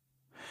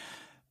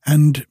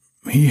 And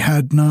he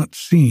had not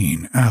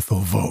seen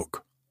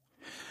Athelvolk,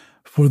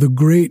 for the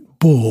great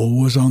bull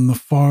was on the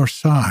far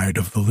side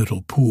of the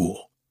little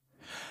pool,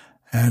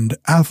 and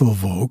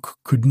Athelvolk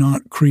could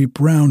not creep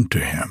round to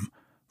him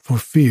for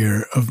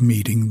fear of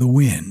meeting the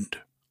wind.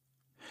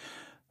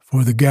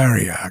 For the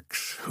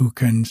Garyaks, who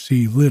can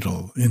see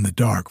little in the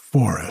dark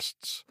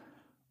forests,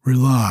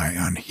 rely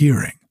on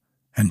hearing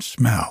and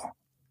smell.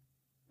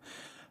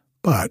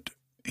 But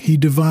he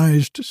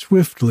devised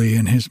swiftly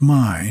in his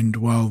mind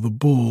while the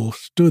bull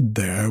stood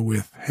there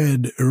with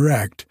head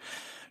erect,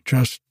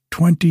 just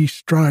 20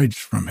 strides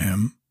from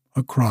him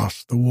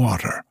across the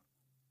water.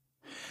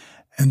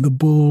 And the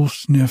bull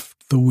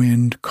sniffed the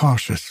wind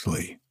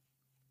cautiously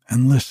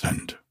and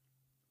listened,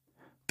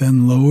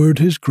 then lowered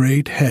his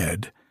great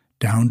head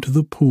down to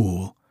the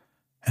pool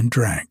and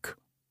drank.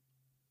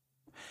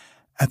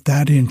 At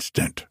that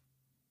instant,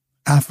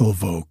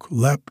 Athelvolk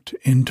leapt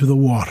into the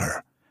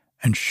water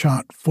and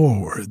shot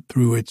forward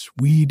through its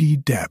weedy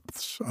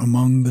depths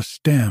among the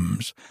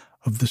stems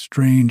of the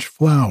strange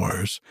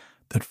flowers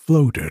that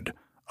floated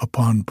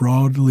upon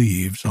broad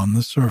leaves on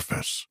the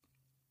surface.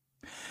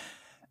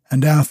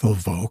 And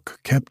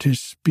Athelvolk kept his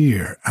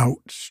spear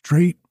out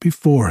straight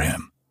before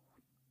him,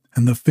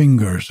 and the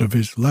fingers of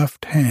his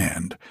left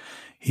hand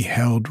he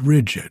held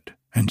rigid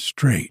and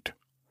straight,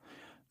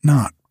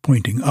 not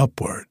pointing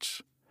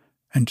upwards,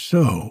 and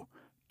so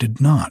did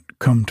not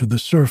come to the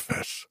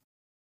surface,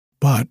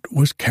 but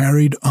was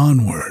carried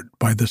onward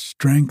by the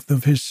strength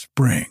of his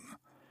spring,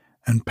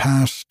 and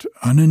passed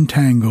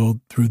unentangled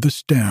through the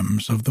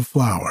stems of the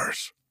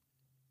flowers.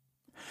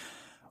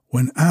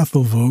 When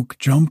Athelvolk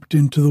jumped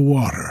into the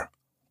water,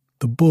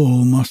 the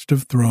bull must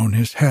have thrown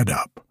his head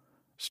up,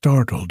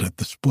 startled at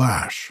the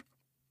splash.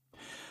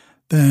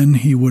 Then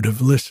he would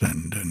have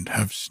listened and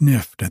have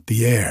sniffed at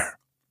the air,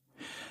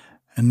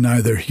 and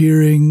neither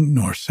hearing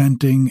nor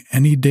scenting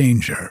any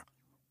danger,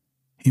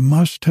 he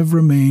must have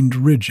remained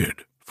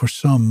rigid for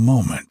some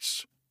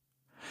moments.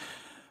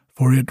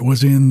 For it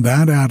was in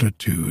that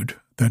attitude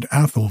that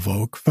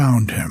Athelvolk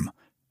found him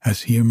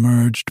as he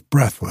emerged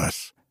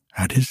breathless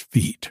at his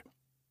feet.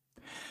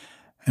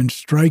 And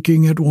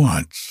striking at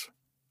once,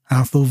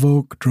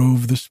 Athelvolk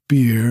drove the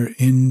spear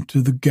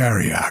into the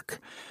Garriak,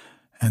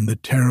 and the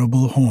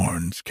terrible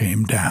horns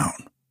came down.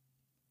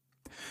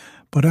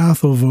 But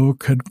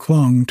Athelvolk had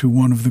clung to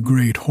one of the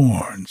great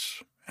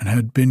horns, and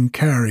had been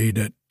carried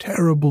at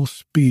terrible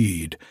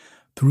speed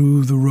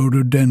through the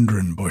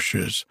rhododendron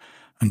bushes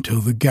until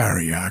the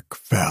Garriak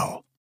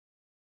fell.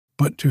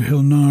 But to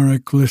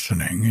Hilnaric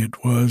listening,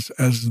 it was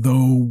as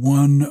though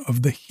one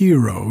of the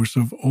heroes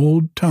of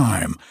old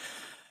time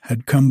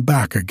had come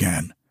back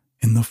again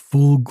in the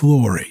full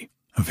glory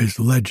of his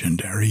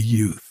legendary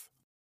youth.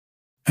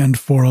 And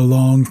for a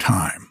long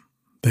time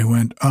they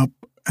went up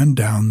and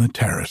down the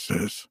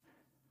terraces,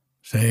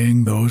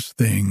 saying those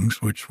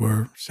things which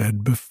were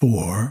said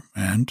before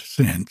and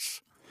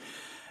since,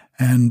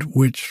 and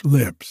which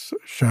lips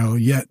shall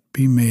yet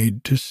be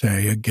made to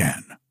say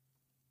again.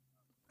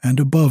 And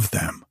above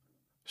them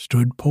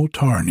stood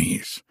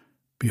Poltarnes,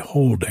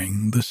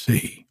 beholding the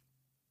sea.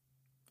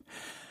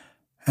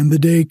 And the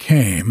day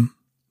came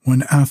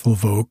when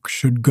Athelvolk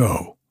should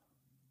go,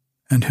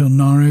 and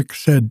Hilnaric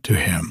said to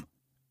him,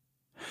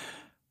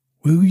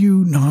 "Will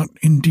you not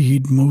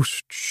indeed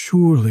most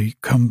surely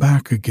come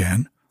back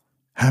again,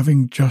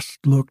 having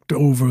just looked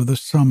over the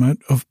summit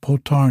of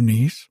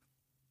Poltarnes?"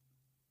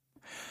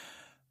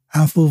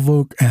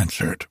 Athelvolk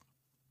answered,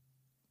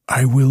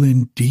 "I will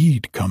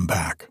indeed come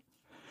back,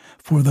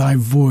 for thy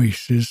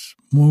voice is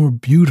more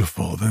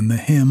beautiful than the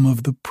hymn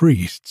of the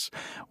priests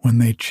when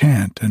they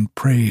chant and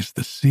praise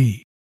the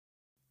sea.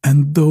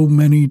 And though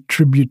many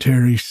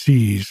tributary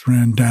seas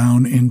ran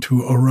down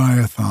into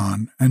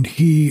Oriathon, and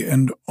he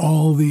and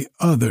all the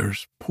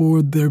others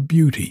poured their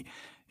beauty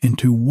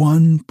into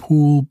one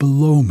pool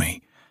below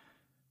me,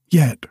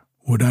 yet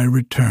would I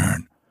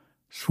return,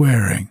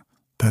 swearing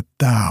that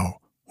thou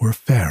were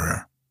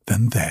fairer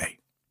than they."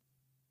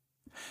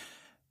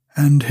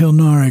 And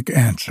Hilnaric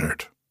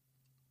answered,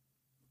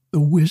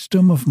 "The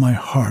wisdom of my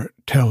heart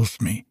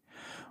tells me,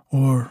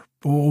 or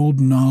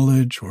old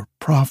knowledge or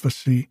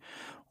prophecy,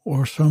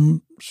 or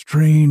some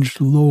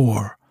strange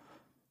lore,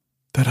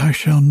 that I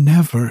shall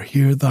never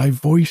hear thy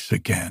voice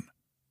again.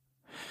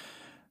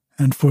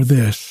 And for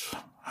this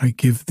I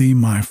give thee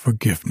my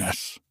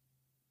forgiveness."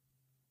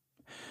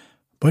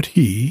 But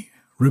he,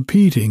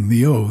 repeating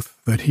the oath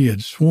that he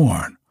had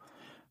sworn,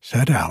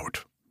 set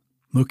out,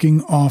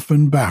 looking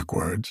often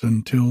backwards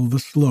until the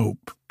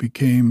slope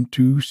became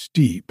too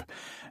steep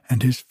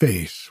and his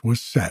face was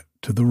set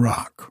to the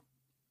rock.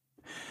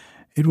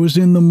 It was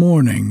in the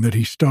morning that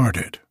he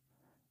started,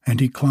 and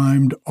he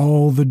climbed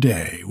all the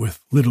day with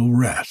little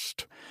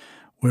rest,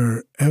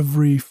 where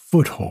every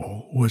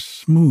foothold was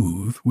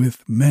smooth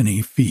with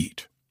many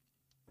feet.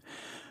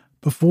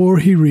 Before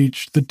he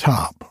reached the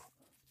top,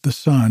 the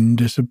sun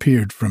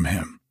disappeared from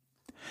him,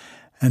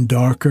 and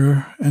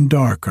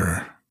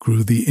darker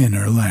grew the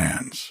inner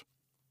lands.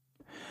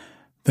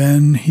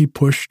 Then he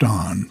pushed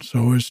on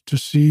so as to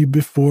see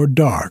before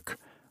dark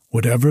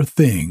whatever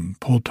thing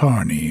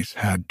Poltarnes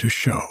had to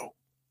show.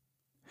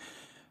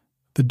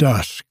 The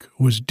dusk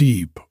was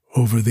deep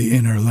over the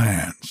inner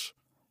lands,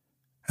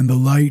 and the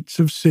lights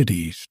of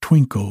cities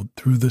twinkled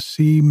through the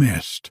sea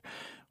mist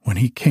when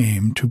he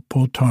came to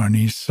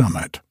Poltarnes'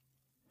 summit,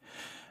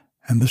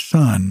 and the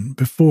sun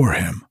before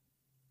him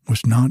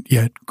was not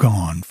yet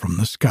gone from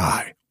the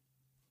sky.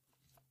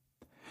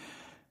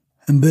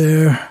 And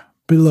there,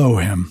 below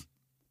him,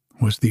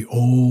 was the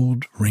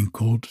old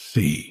wrinkled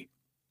sea,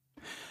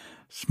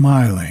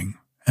 smiling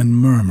and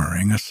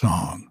murmuring a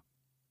song.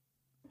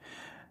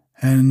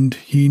 And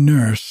he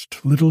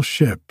nursed little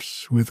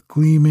ships with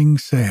gleaming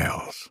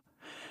sails,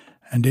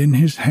 and in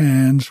his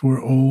hands were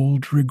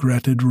old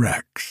regretted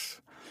wrecks,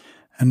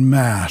 and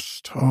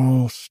masts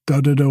all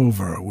studded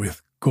over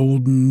with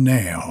golden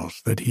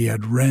nails that he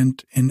had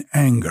rent in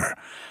anger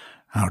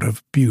out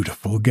of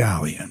beautiful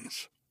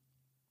galleons.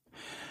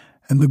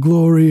 And the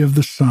glory of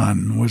the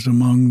sun was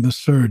among the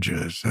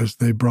surges as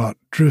they brought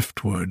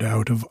driftwood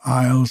out of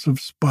isles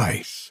of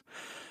spice,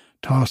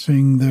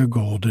 tossing their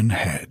golden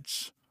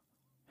heads.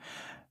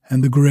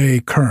 And the grey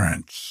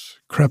currents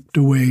crept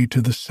away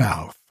to the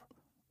south,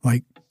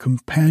 like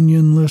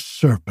companionless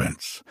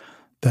serpents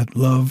that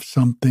love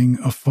something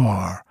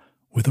afar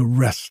with a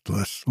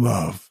restless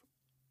love.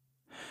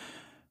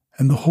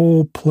 And the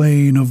whole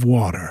plain of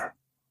water,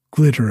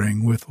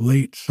 glittering with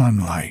late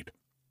sunlight,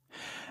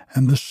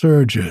 and the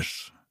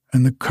surges,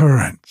 and the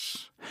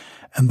currents,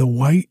 and the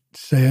white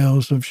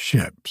sails of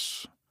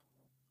ships,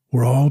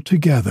 were all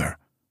together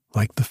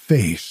like the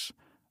face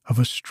of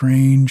a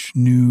strange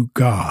new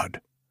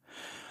god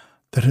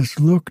that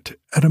has looked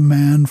at a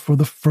man for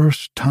the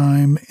first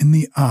time in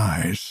the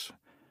eyes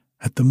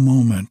at the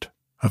moment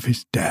of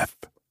his death.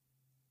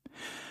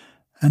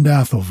 And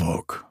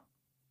Athelvolk,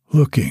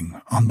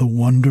 looking on the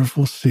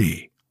wonderful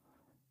sea,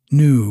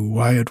 knew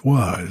why it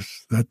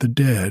was that the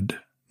dead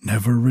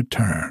never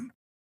return,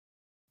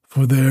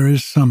 For there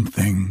is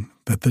something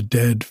that the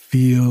dead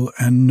feel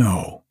and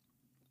know,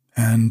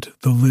 and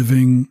the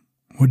living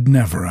would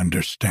never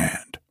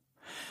understand,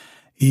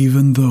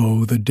 even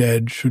though the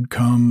dead should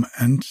come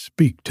and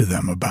speak to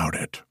them about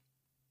it.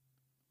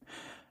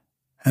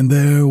 And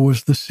there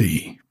was the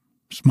sea,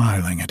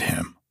 smiling at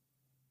him,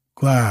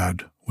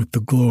 glad with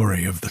the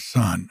glory of the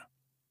sun.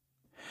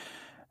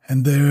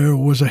 And there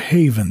was a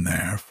haven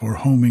there for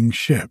homing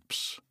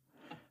ships,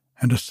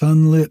 and a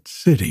sunlit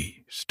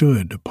city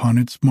stood upon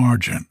its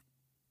margin.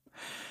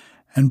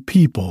 And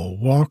people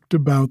walked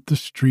about the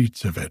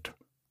streets of it,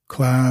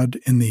 clad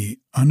in the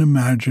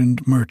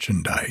unimagined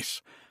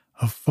merchandise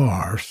of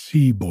far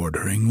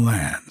sea-bordering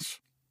lands.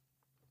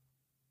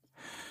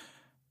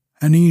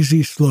 An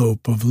easy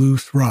slope of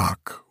loose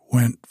rock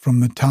went from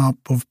the top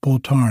of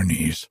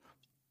Poltarnes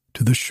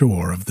to the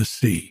shore of the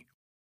sea.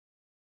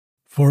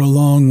 For a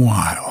long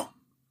while,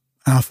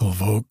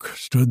 Athelvolk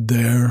stood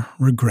there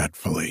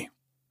regretfully,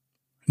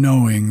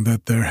 knowing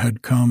that there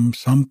had come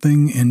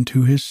something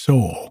into his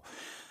soul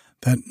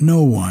that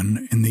no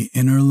one in the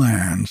inner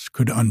lands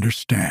could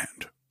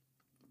understand,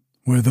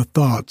 where the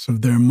thoughts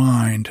of their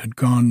mind had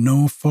gone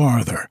no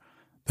farther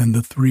than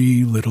the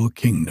 3 little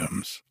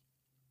kingdoms.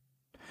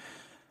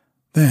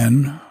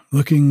 Then,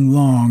 looking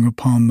long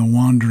upon the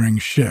wandering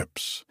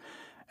ships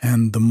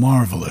and the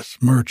marvelous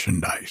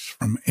merchandise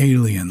from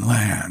alien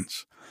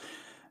lands,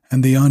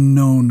 and the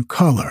unknown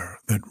color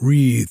that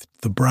wreathed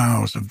the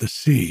brows of the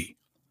sea,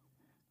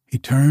 he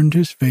turned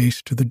his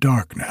face to the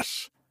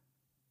darkness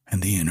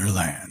and the inner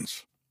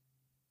lands.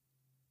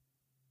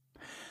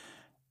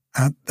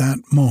 At that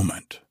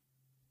moment,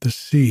 the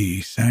sea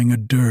sang a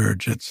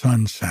dirge at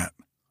sunset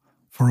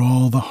for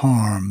all the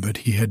harm that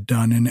he had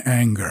done in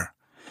anger,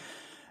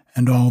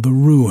 and all the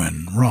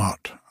ruin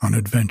wrought on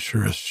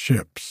adventurous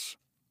ships.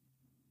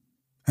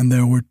 And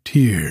there were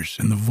tears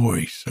in the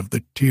voice of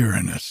the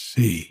tyrannous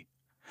sea,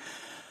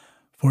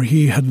 for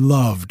he had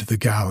loved the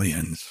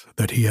galleons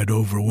that he had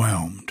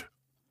overwhelmed,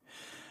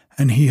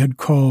 and he had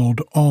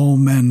called all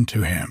men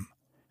to him,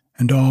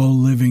 and all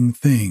living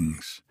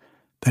things,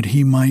 that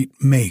he might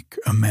make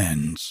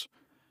amends,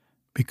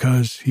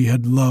 because he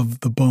had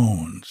loved the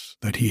bones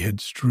that he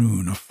had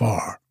strewn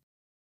afar.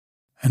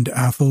 And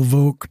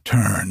Athelvolk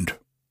turned,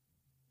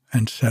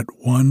 and set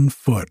one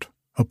foot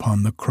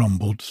upon the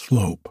crumbled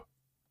slope,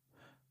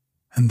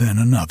 and then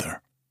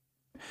another,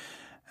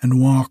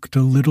 and walked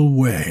a little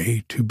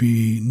way to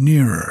be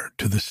nearer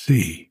to the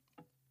sea.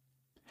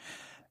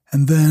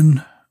 And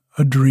then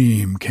a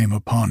dream came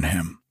upon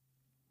him,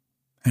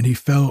 and he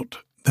felt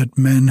that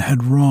men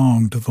had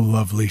wronged the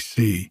lovely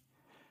sea,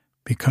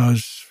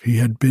 because he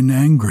had been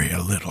angry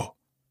a little,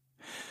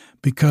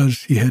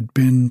 because he had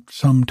been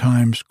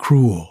sometimes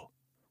cruel.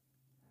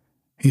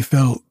 He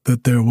felt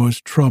that there was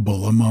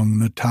trouble among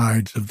the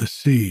tides of the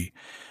sea,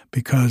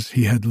 because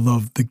he had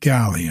loved the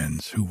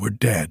galleons who were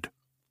dead.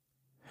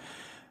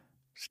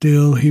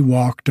 Still he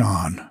walked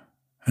on,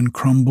 and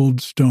crumbled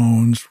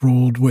stones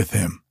rolled with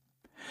him,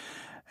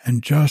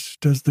 and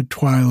just as the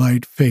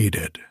twilight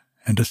faded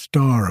and a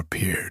star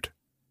appeared,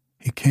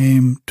 he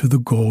came to the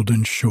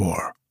golden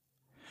shore,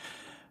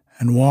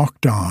 and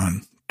walked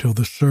on till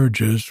the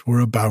surges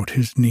were about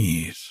his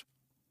knees,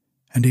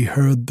 and he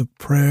heard the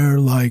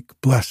prayer-like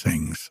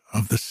blessings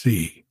of the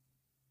sea.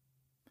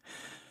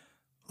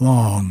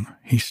 Long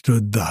he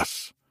stood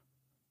thus,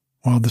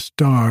 while the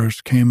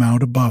stars came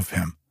out above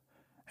him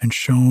and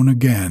shone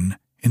again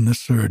in the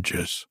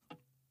surges.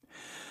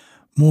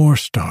 More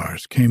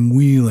stars came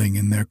wheeling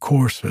in their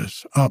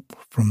courses up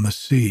from the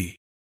sea.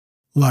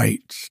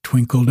 Lights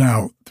twinkled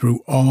out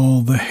through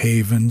all the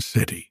haven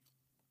city.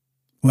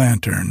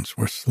 Lanterns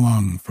were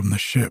slung from the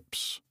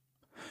ships.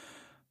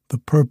 The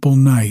purple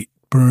night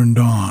burned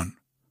on,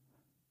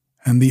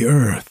 and the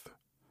earth,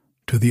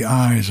 to the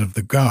eyes of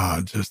the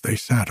gods as they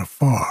sat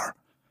afar,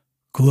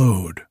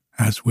 glowed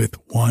as with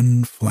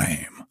one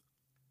flame.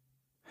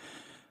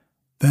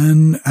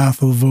 Then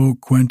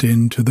Athelvolk went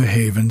into the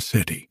haven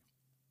city.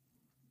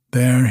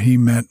 There he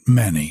met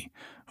many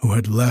who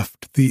had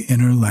left the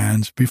inner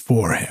lands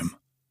before him.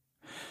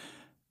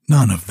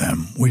 None of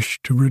them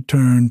wished to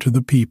return to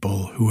the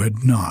people who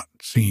had not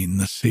seen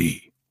the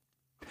sea.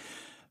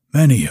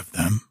 Many of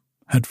them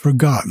had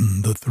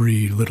forgotten the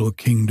 3 little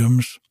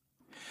kingdoms,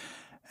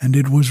 and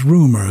it was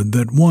rumored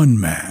that one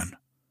man,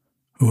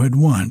 who had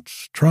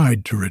once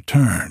tried to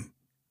return,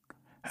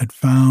 had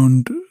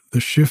found the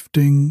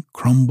shifting,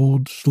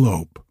 crumbled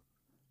slope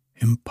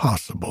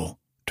impossible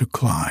to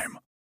climb.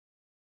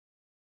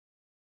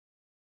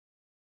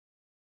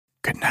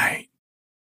 Good night.